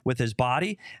lane with his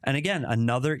body. And again,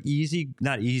 another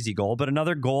not easy goal, but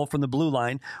another goal from the blue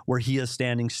line where he is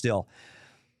standing still.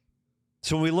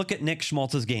 So when we look at Nick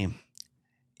Schmaltz's game,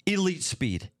 elite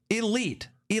speed, elite.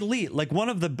 Like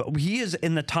he is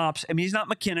in the tops. I mean, he's not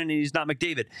McKinnon and he's not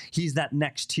McDavid. He's that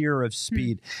next tier of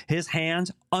speed. His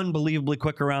hands, unbelievably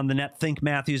quick around the net. Think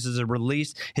Matthews is a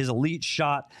release. His elite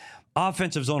shot,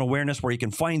 offensive zone awareness where he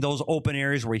can find those open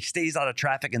areas where he stays out of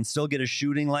traffic and still get a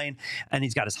shooting lane. And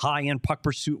he's got his high-end puck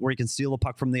pursuit where he can steal the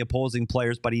puck from the opposing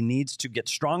players, but he needs to get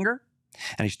stronger.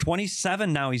 And he's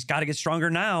 27 now. He's got to get stronger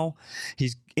now.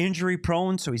 He's injury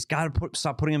prone, so he's got to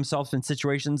stop putting himself in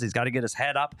situations. He's got to get his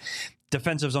head up.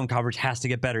 Defensive zone coverage has to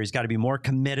get better. He's got to be more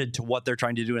committed to what they're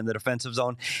trying to do in the defensive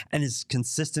zone and his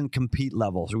consistent compete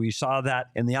levels. We saw that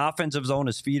in the offensive zone,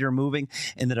 his feet are moving.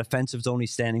 In the defensive zone,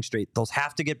 he's standing straight. Those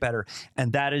have to get better.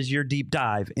 And that is your deep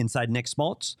dive inside Nick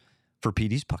Schmaltz for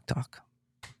PD's Puck Talk.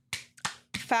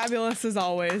 Fabulous as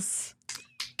always.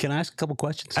 Can I ask a couple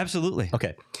questions? Absolutely.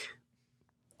 Okay.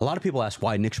 A lot of people ask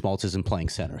why Nick Schmaltz isn't playing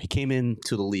center. He came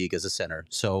into the league as a center.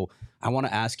 So I want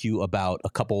to ask you about a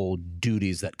couple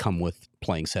duties that come with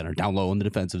playing center. Down low in the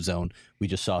defensive zone, we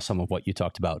just saw some of what you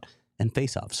talked about. And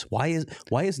faceoffs. Why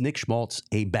is Nick Schmaltz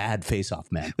a bad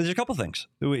faceoff man? There's a couple things.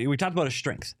 We talked about his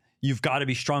strength. You've got to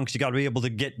be strong because you got to be able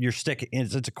to get your stick.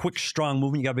 It's a quick, strong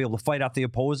movement. You got to be able to fight off the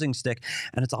opposing stick.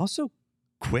 And it's also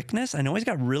quickness. I know he's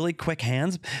got really quick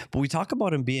hands, but we talk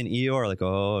about him being Eeyore, like,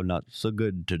 oh, not so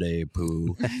good today,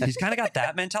 Pooh. He's kind of got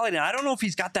that mentality. And I don't know if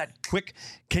he's got that quick.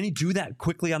 Can he do that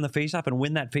quickly on the faceoff and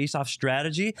win that faceoff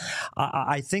strategy?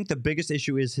 I think the biggest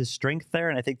issue is his strength there,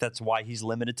 and I think that's why he's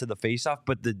limited to the faceoff.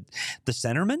 But the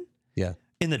centerman, yeah,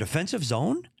 in the defensive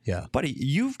zone, yeah, buddy,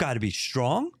 you've got to be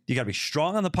strong. You got to be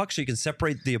strong on the puck so you can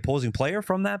separate the opposing player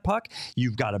from that puck.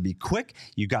 You've got to be quick.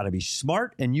 You've got to be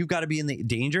smart, and you've got to be in the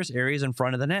dangerous areas in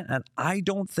front of the net. And I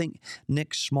don't think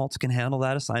Nick Schmaltz can handle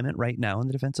that assignment right now in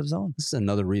the defensive zone. This is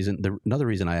another reason. Another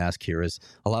reason I ask here is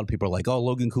a lot of people are like, "Oh,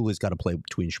 Logan Cooley's got to play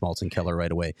between Schmaltz and Keller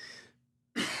right away."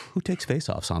 Who takes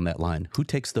faceoffs on that line? Who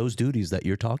takes those duties that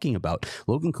you're talking about?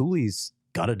 Logan Cooley's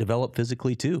got to develop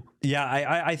physically too. Yeah,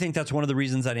 I think that's one of the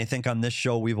reasons that I think on this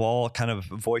show we've all kind of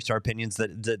voiced our opinions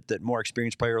that more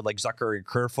experienced player like Zucker or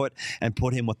Kerfoot and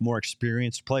put him with more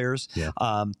experienced players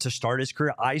to start his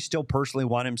career. I still personally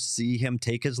want him to see him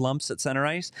take his lumps at center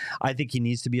ice. I think he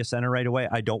needs to be a center right away.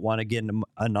 I don't want to get him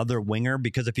another winger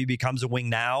because if he becomes a wing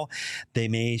now, they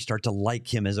may start to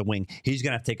like him as a wing. He's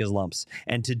going to have to take his lumps.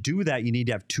 And to do that, you need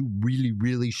to have two really,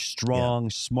 really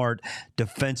strong, smart,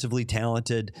 defensively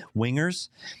talented wingers.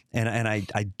 And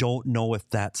I don't know if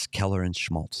that's Keller and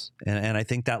Schmaltz. And I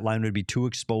think that line would be too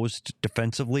exposed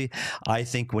defensively. I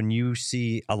think when you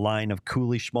see a line of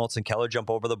Cooley, Schmaltz, and Keller jump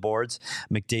over the boards,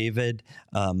 McDavid,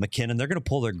 McKinnon, they're going to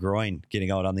pull their groin getting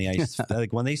out on the ice.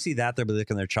 Like when they see that, they'll be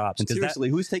licking their chops. And seriously,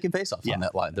 who's taking faceoffs on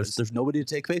that line? There's nobody to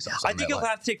take faceoffs on I think he'll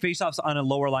have to take faceoffs on a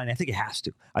lower line. I think he has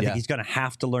to. I think he's going to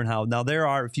have to learn how. Now,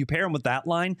 if you pair him with that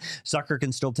line, Zucker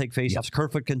can still take faceoffs.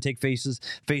 Kerfoot can take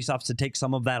faceoffs to take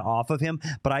some of that off of him.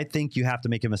 But I think you have to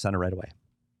make him a center right away.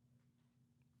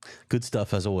 Good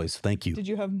stuff as always. Thank you. Did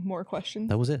you have more questions?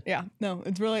 That was it. Yeah, no,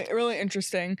 it's really, really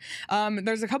interesting.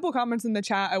 There's a couple comments in the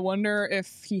chat. I wonder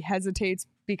if he hesitates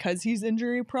because he's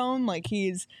injury prone. Like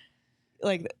he's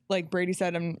like Brady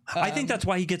said, I think that's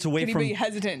why he gets away from. Be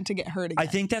hesitant to get hurt again. I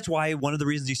think that's why one of the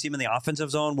reasons you see him in the offensive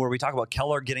zone, where we talk about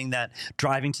Keller getting that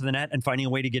driving to the net and finding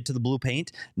a way to get to the blue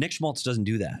paint. Nick Schmaltz doesn't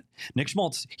do that. Nick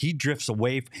Schmaltz, he drifts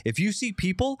away. If you see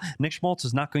people, Nick Schmaltz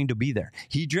is not going to be there.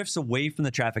 He drifts away from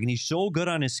the traffic, and he's so good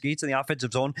on his skates in the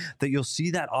offensive zone that you'll see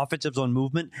that offensive zone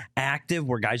movement active,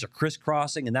 where guys are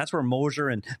crisscrossing, and that's where Moser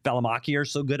and Valimaki are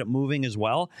so good at moving as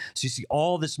well. So you see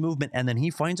all this movement, and then he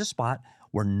finds a spot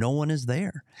where no one is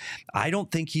there. I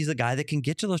don't think he's the guy that can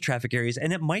get to those traffic areas,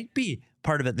 and it might be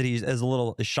part of it that he's as a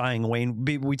little shying away. And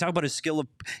we talk about his skill of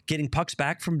getting pucks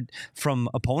back from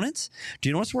opponents. Do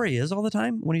you notice where he is all the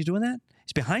time when he's doing that?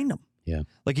 He's behind them. Yeah.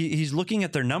 Like he's looking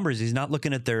at their numbers. He's not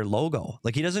looking at their logo.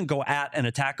 Like he doesn't go at and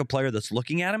attack a player that's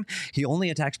looking at him. He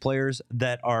only attacks players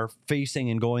that are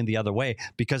facing and going the other way,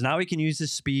 because now he can use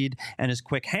his speed and his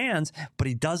quick hands, but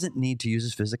he doesn't need to use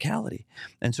his physicality.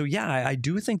 And so, yeah, I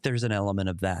do think there's an element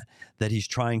of that he's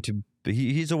trying to,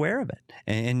 he's aware of it.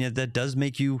 And that does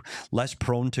make you less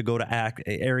prone to go to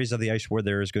areas of the ice where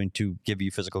there is going to give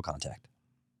you physical contact.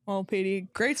 Well, Petey,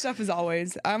 great stuff as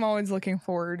always. I'm always looking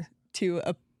forward to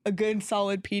a good,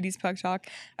 solid Petey's Puck Talk.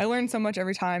 I learn so much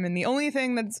every time, and the only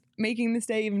thing that's making this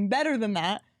day even better than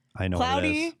that, I know what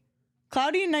it is.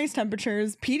 Cloudy and nice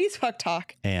temperatures, Petey's Puck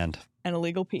Talk, and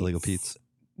Illegal Pete's. Illegal Pete's.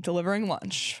 Delivering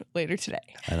lunch later today.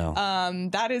 I know.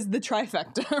 That is the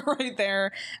trifecta right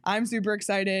there. I'm super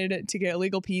excited to get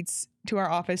Illegal Pete's to our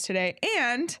office today,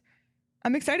 and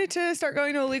I'm excited to start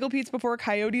going to Illegal Pete's before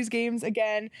Coyotes games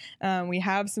again. We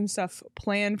have some stuff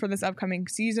planned for this upcoming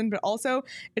season, but also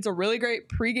it's a really great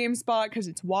pregame spot because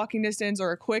it's walking distance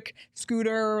or a quick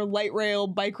scooter, light rail,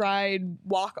 bike ride,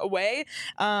 walk away.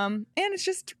 And it's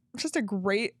just a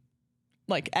great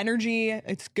like energy.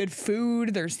 It's good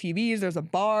food. There's TVs. There's a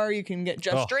bar. You can get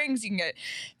just drinks. You can get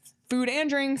food and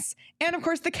drinks. And of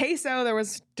course the queso. There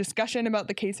was discussion about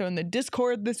the queso in the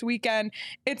Discord this weekend.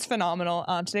 It's phenomenal.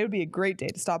 Today would be a great day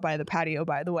to stop by the patio,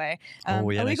 by the way.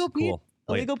 Illegal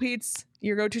Pete's,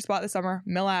 your go-to spot this summer,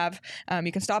 Mill Ave.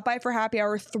 You can stop by for happy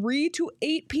hour 3 to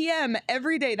 8 p.m.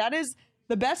 every day. That is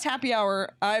the best happy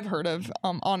hour I've heard of,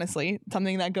 honestly,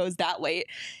 something that goes that late.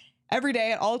 Every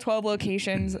day at all 12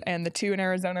 locations, and the 2 in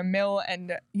Arizona, Mill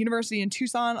and University in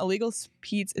Tucson, Illegal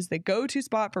Pete's is the go-to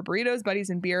spot for burritos, buddies,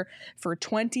 and beer for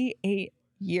 28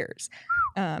 years.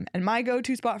 And my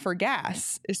go-to spot for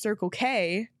gas is Circle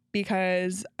K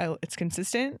because it's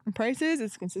consistent in prices.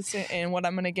 It's consistent in what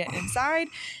I'm going to get inside.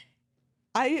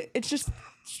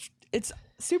 It's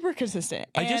super consistent.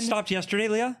 I just stopped yesterday,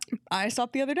 Leah. I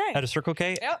stopped the other day. At a Circle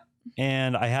K. Yep.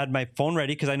 And I had my phone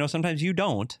ready because I know sometimes you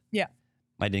don't. Yeah.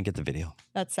 I didn't get the video.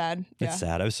 That's sad. It's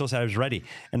sad. I was so sad. I was ready.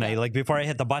 And I before I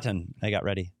hit the button, I got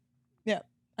ready. Yeah,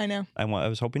 I know. I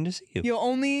was hoping to see you. You'll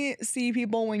only see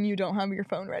people when you don't have your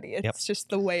phone ready. It's just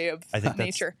the way of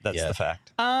nature. That's the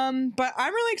fact. But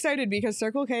I'm really excited because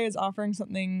Circle K is offering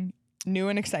something new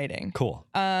and exciting. Cool.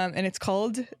 And it's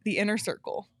called the Inner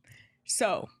Circle.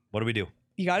 So what do we do?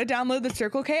 You got to download the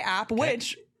Circle K app,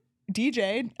 which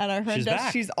DJ at our friend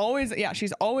desk, she's always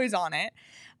on it.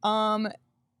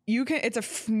 It's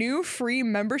a new free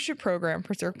membership program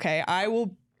for Circle K. I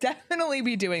will definitely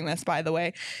be doing this, by the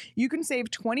way. You can save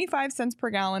 25 cents per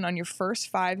gallon on your first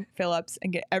 5 fill-ups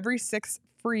and get every 6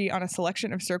 free on a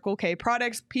selection of Circle K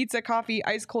products, pizza, coffee,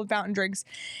 ice cold fountain drinks,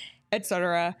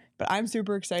 etc. But I'm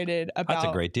super excited about That's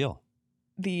a great deal.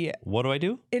 What do I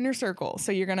do? Inner Circle.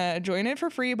 So you're going to join it for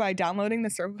free by downloading the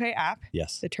Circle K app.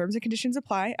 Yes. The terms and conditions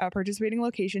apply at participating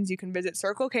locations. You can visit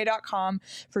circlek.com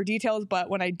for details.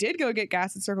 But when I did go get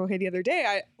gas at Circle K the other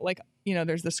day,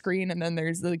 there's the screen and then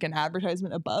there's like an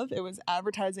advertisement above. It was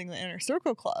advertising the Inner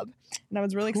Circle Club. And I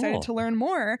was really excited to learn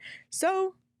more.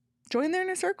 So join their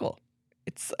Inner Circle.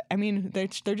 They're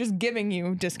just giving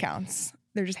you discounts.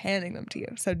 They're just handing them to you.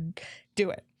 So do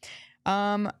it.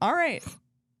 All right.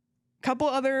 Couple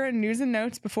other news and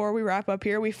notes before we wrap up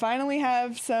here. We finally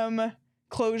have some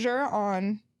closure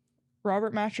on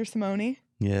Robert Mastrosimone.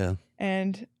 Yeah.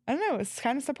 And I don't know, it's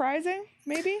kind of surprising,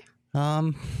 maybe?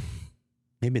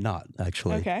 Maybe not,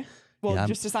 actually. Okay. Well,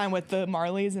 just to sign with the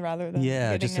Marlies rather than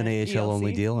just an AHL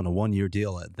only deal and a 1-year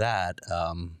deal at that.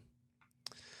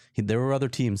 There were other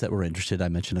teams that were interested. I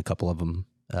mentioned a couple of them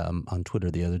on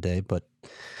Twitter the other day, but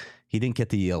he didn't get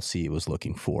the ELC he was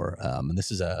looking for. And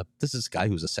this is a guy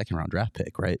who's a 2nd-round draft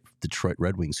pick, right? Detroit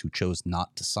Red Wings, who chose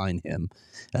not to sign him,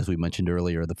 as we mentioned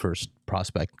earlier, the first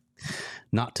prospect,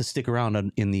 not to stick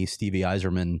around in the Stevie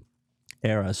Yzerman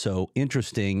era. So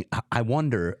interesting. I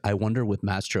wonder with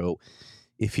Mastro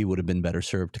if he would have been better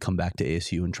served to come back to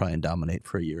ASU and try and dominate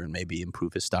for a year and maybe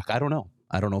improve his stock. I don't know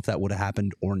if that would have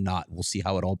happened or not. We'll see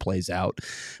how it all plays out.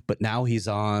 But now he's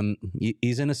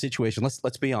in a situation.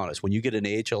 Let's be honest. When you get an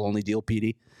AHL only deal,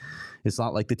 Petey, it's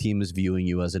not like the team is viewing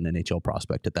you as an NHL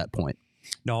prospect at that point.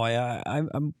 No,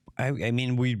 I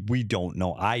mean, we don't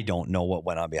know. I don't know what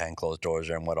went on behind closed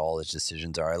doors and what all his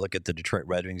decisions are. I look at the Detroit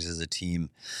Red Wings as a team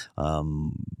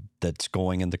that's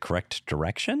going in the correct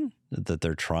direction, that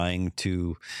they're trying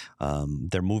to,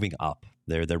 they're moving up.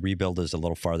 Their rebuild is a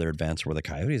little farther advanced where the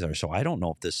Coyotes are. So I don't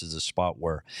know if this is a spot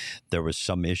where there was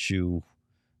some issue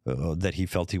that he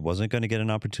felt he wasn't going to get an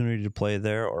opportunity to play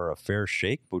there or a fair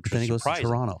shake, which But then was he goes to surprising.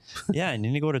 Toronto. Yeah, and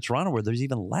then you go to Toronto where there's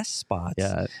even less spots,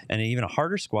 and even a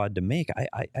harder squad to make.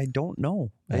 I don't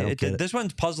know. This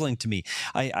one's puzzling to me.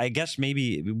 I guess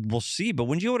maybe we'll see. But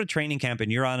when you go to training camp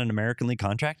and you're on an American League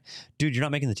contract, dude, you're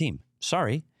not making the team.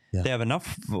 Sorry. Yeah. They have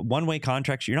enough one-way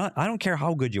contracts. You're not. I don't care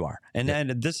how good you are,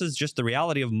 and this is just the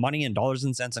reality of money and dollars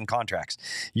and cents and contracts.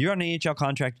 You're on an AHL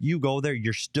contract. You go there.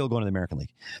 You're still going to the American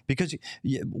League because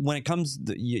when it comes,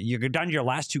 you go down to your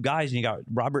last two guys, and you got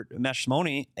Robert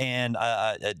Schmaltzmas and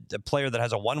a player that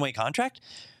has a one-way contract,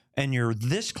 and you're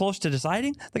this close to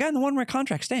deciding. The guy in the one-way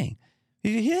contract staying.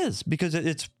 He is, because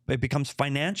it becomes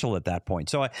financial at that point.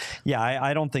 So,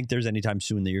 I don't think there's any time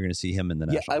soon that you're going to see him in the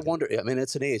national team. I wonder. I mean,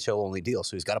 it's an AHL only deal,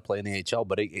 so he's got to play in the AHL.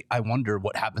 But I wonder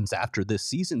what happens after this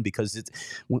season, because it's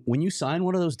when you sign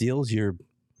one of those deals, you're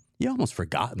almost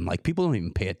forgotten. Like, people don't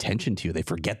even pay attention to you. They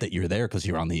forget that you're there because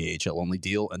you're on the AHL only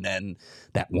deal, and then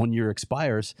that 1 year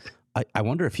expires. I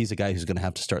wonder if he's a guy who's going to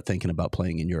have to start thinking about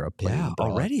playing in Europe.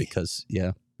 Already, because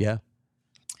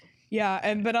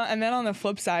and then on the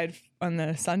flip side, on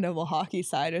the Sun Devil hockey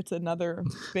side, it's another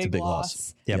big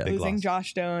loss. Losing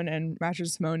Josh Doan and Matthew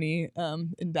Simone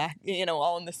in back,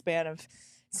 all in the span of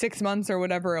 6 months or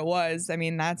whatever it was. I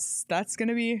mean, that's going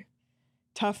to be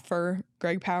tough for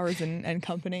Greg Powers and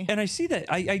company. And I see that.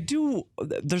 I do.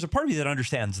 There's a part of me that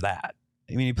understands that.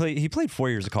 I mean, he played 4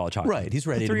 years of college hockey. Right, he's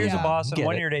ready. 3 years of Boston,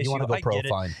 1 year at ASU. You want to go pro,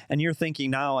 fine. And you're thinking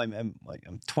now, I'm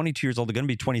 22 years old. I'm going to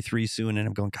be 23 soon, and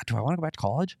I'm going, God, do I want to go back to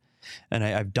college? And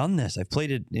I've done this. I've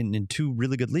played it in two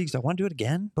really good leagues. Do I want to do it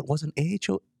again? But wasn't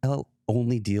AHL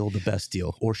only deal the best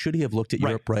deal? Or should he have looked at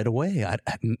Europe right away?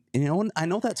 I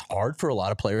know that's hard for a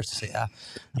lot of players to say, I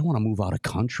don't want to move out of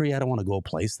country. I don't want to go a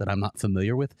place that I'm not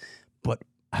familiar with. But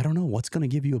I don't know what's going to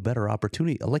give you a better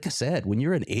opportunity. Like I said, when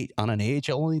you're on an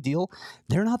AHL only deal,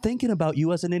 they're not thinking about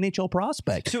you as an NHL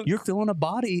prospect. So you're filling a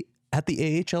body at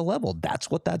the AHL level.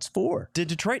 That's what that's for. Did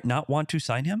Detroit not want to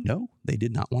sign him? No, they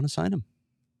did not want to sign him.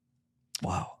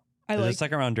 Wow. A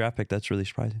second round draft pick. That's really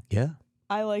surprising. Yeah.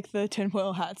 I like the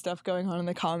tinfoil hat stuff going on in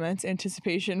the comments.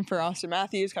 Anticipation for Austin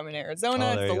Matthews coming to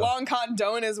Arizona. It's the long con.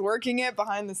 Doan is working it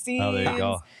behind the scenes. Oh, there you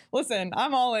go. Listen,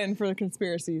 I'm all in for the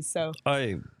conspiracies. So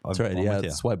that's right. Yeah,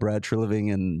 that's why Brad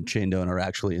Treliving and Shane Doan are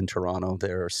actually in Toronto.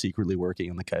 They're secretly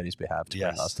working on the Coyotes' behalf to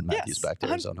bring Austin Matthews back to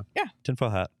Arizona. Yeah, tinfoil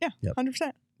hat. Yeah,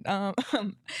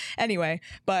 100%. Anyway,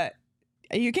 but.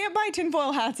 You can't buy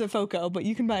tinfoil hats at FOCO, but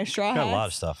you can buy straw hats. Got a lot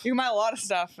of stuff. You can buy a lot of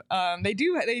stuff. They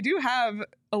do have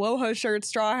Aloha shirts,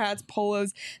 straw hats,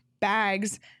 polos,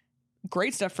 bags.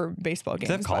 Great stuff for baseball games.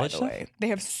 They have college by the stuff? way. They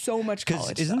have so much college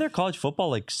stuff. Isn't there college football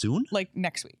like soon? Like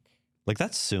next week. Like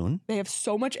that's soon. They have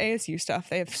so much ASU stuff.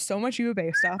 They have so much U of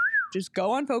A stuff. Just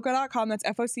go on FOCO.com. That's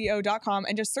FOCO.com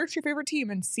and just search your favorite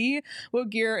team and see what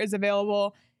gear is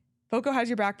available. FOCO has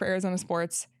your back for Arizona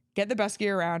sports. Get the best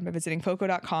gear around by visiting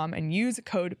FOCO.com and use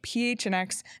code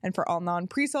PHNX. And for all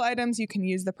non-presale items, you can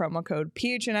use the promo code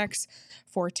PHNX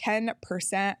for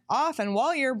 10% off. And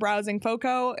while you're browsing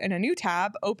FOCO in a new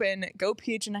tab, open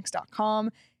gophnx.com,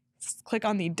 click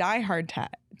on the Die Hard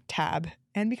tab,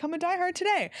 and become a Die Hard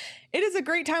today. It is a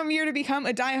great time of year to become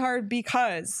a Die Hard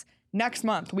because next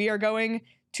month we are going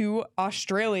to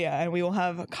Australia and we will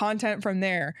have content from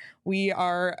there. We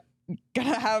are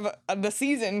gonna have the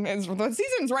season's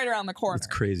right around the corner. It's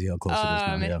crazy how close it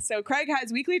is now. Yeah. So Craig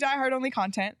has weekly Die Hard only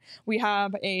content. We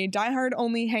have a Die Hard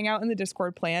only hangout in the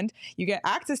Discord planned. You get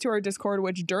access to our Discord,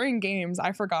 which during games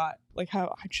I forgot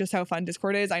how fun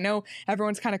Discord is. I know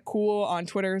everyone's kind of cool on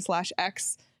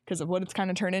Twitter/X because of what it's kind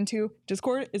of turned into.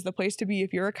 Discord is the place to be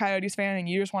if you're a Coyotes fan and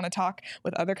you just want to talk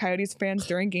with other Coyotes fans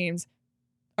during games.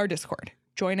 Our Discord.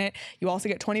 Join it. You also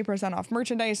get 20% off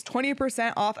merchandise,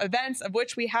 20% off events, of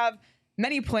which we have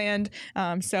many planned.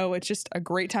 So it's just a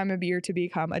great time of year to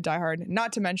become a diehard,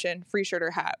 not to mention free shirt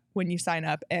or hat when you sign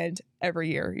up, and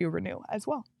every year you renew as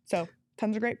well. So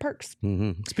tons of great perks.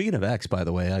 Mm-hmm. Speaking of X, by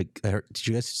the way, I heard, did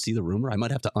you guys see the rumor? I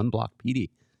might have to unblock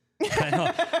PD. I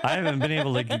know. I haven't been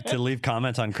able to leave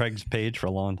comments on Craig's page for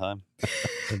a long time.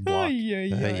 I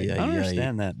don't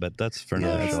understand that, but that's for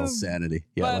another show. Insanity.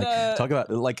 Yeah, talk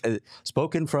about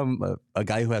spoken from a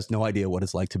guy who has no idea what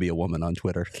it's like to be a woman on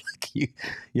Twitter.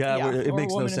 It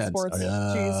makes no sense.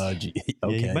 Okay.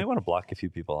 You might want to block a few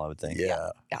people, I would think.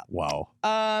 Yeah. Wow.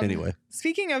 Anyway,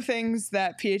 speaking of things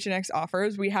that PHNX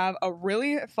offers, we have a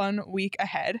really fun week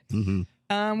ahead.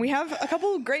 Mm-hmm. We have a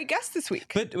couple of great guests this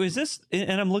week. But is this,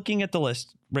 and I'm looking at the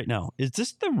list right now, is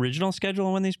this the original schedule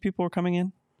on when these people were coming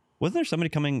in? Wasn't there somebody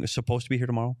supposed to be here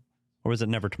tomorrow? Or was it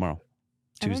never tomorrow?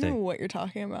 Tuesday? I don't know what you're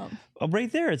talking about. Oh, right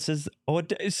there, it says,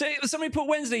 somebody put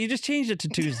Wednesday. You just changed it to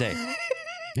Tuesday.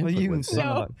 Yeah, Well, put you Wednesday. son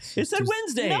of No. a- It said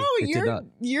Wednesday. No, It did not.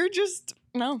 you're just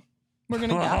no. We're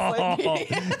gonna gaslight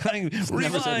PD.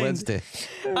 Never said Rewind. Wednesday.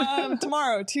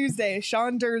 Tomorrow, Tuesday,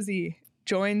 Sean Dursey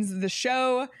joins the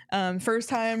show. First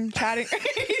time chatting.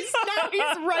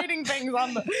 He's writing things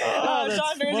on the. that's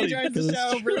Sean Dursey funny. joins the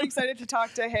show. Really excited to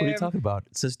talk to him. What are you talking about?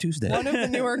 It says Tuesday. One of the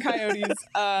newer Coyotes.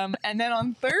 And then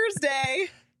on Thursday,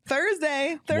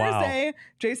 Wow.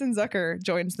 Jason Zucker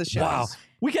joins the show. Wow.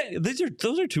 We got those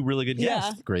are two really good Yeah.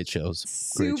 guests. Great shows.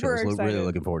 Super Great shows. Really excited.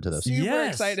 looking forward to this. Super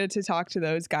Yes. excited to talk to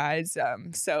those guys.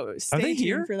 So stay they tuned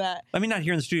here? for that. I mean, not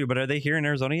here in the studio, but are they here in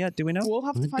Arizona yet? Do we know? We'll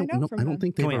have to find out from I them. don't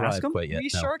think Can they've we ask arrived them? quite yet. We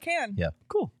no. sure can. Yeah.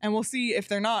 Cool. And we'll see if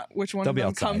they're not, which one They'll of be them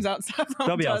outside. comes outside.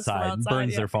 They'll be to us from outside.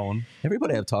 Burns yeah. their phone.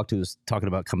 Everybody I've talked to is talking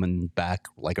about coming back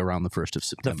like around the 1st of The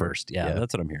September. first. Yeah,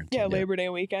 that's what I'm hearing. Yeah, too. Labor Day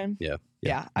weekend. Yeah.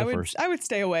 Yeah, the I would first. I would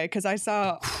stay away because I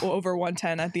saw over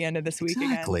 110 at the end of this week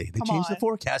Exactly. again. They Come changed the on.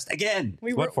 forecast again.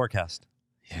 We What were forecast?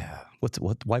 Yeah.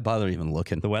 What? Why bother even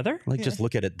looking? The weather? Like, just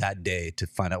look at it that day to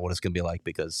find out what it's going to be like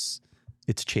because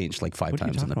it's changed like 5 What are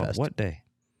you times in talking the about? past. What day?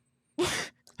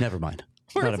 Never mind.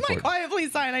 Where's Not my important. quiet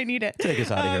please sign? I need it. Take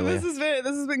us out of here, This Leah.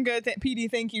 has been good.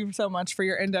 PD, thank you so much for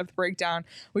your in-depth breakdown.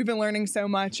 We've been learning so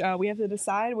much. We have to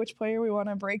decide which player we want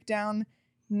to break down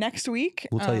next week.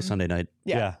 We'll tell you Sunday night.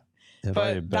 Yeah. If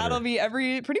I But better- that'll be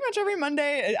pretty much every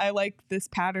Monday. I like this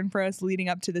pattern for us leading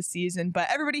up to the season. But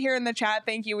everybody here in the chat,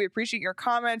 thank you. We appreciate your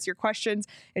comments, your questions,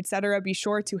 etc. Be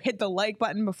sure to hit the like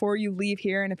button before you leave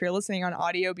here. And if you're listening on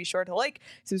audio, be sure to like,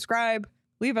 subscribe,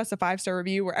 leave us a 5-star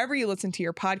review wherever you listen to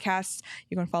your podcasts.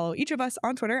 You can follow each of us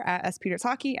on Twitter at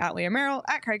SPetersHockey, at Leah Merrill,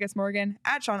 at Craig S. Morgan,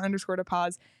 at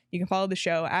Sean_DePaz. You can follow the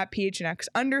show at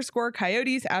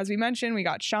PHNX_Coyotes. As we mentioned, we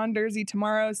got Sean Dursey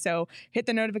tomorrow, so hit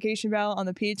the notification bell on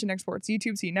the PHNX Sports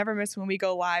YouTube so you never miss when we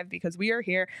go live because we are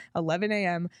here 11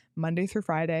 a.m. Monday through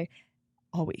Friday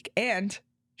all week. And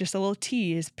just a little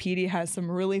tease, PD has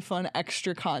some really fun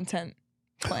extra content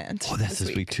planned. Oh, that's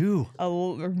this week too.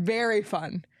 Very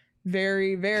fun.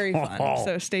 Very, very fun.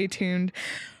 So stay tuned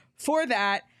for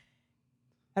that.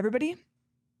 Everybody,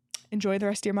 enjoy the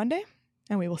rest of your Monday,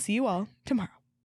 and we will see you all tomorrow.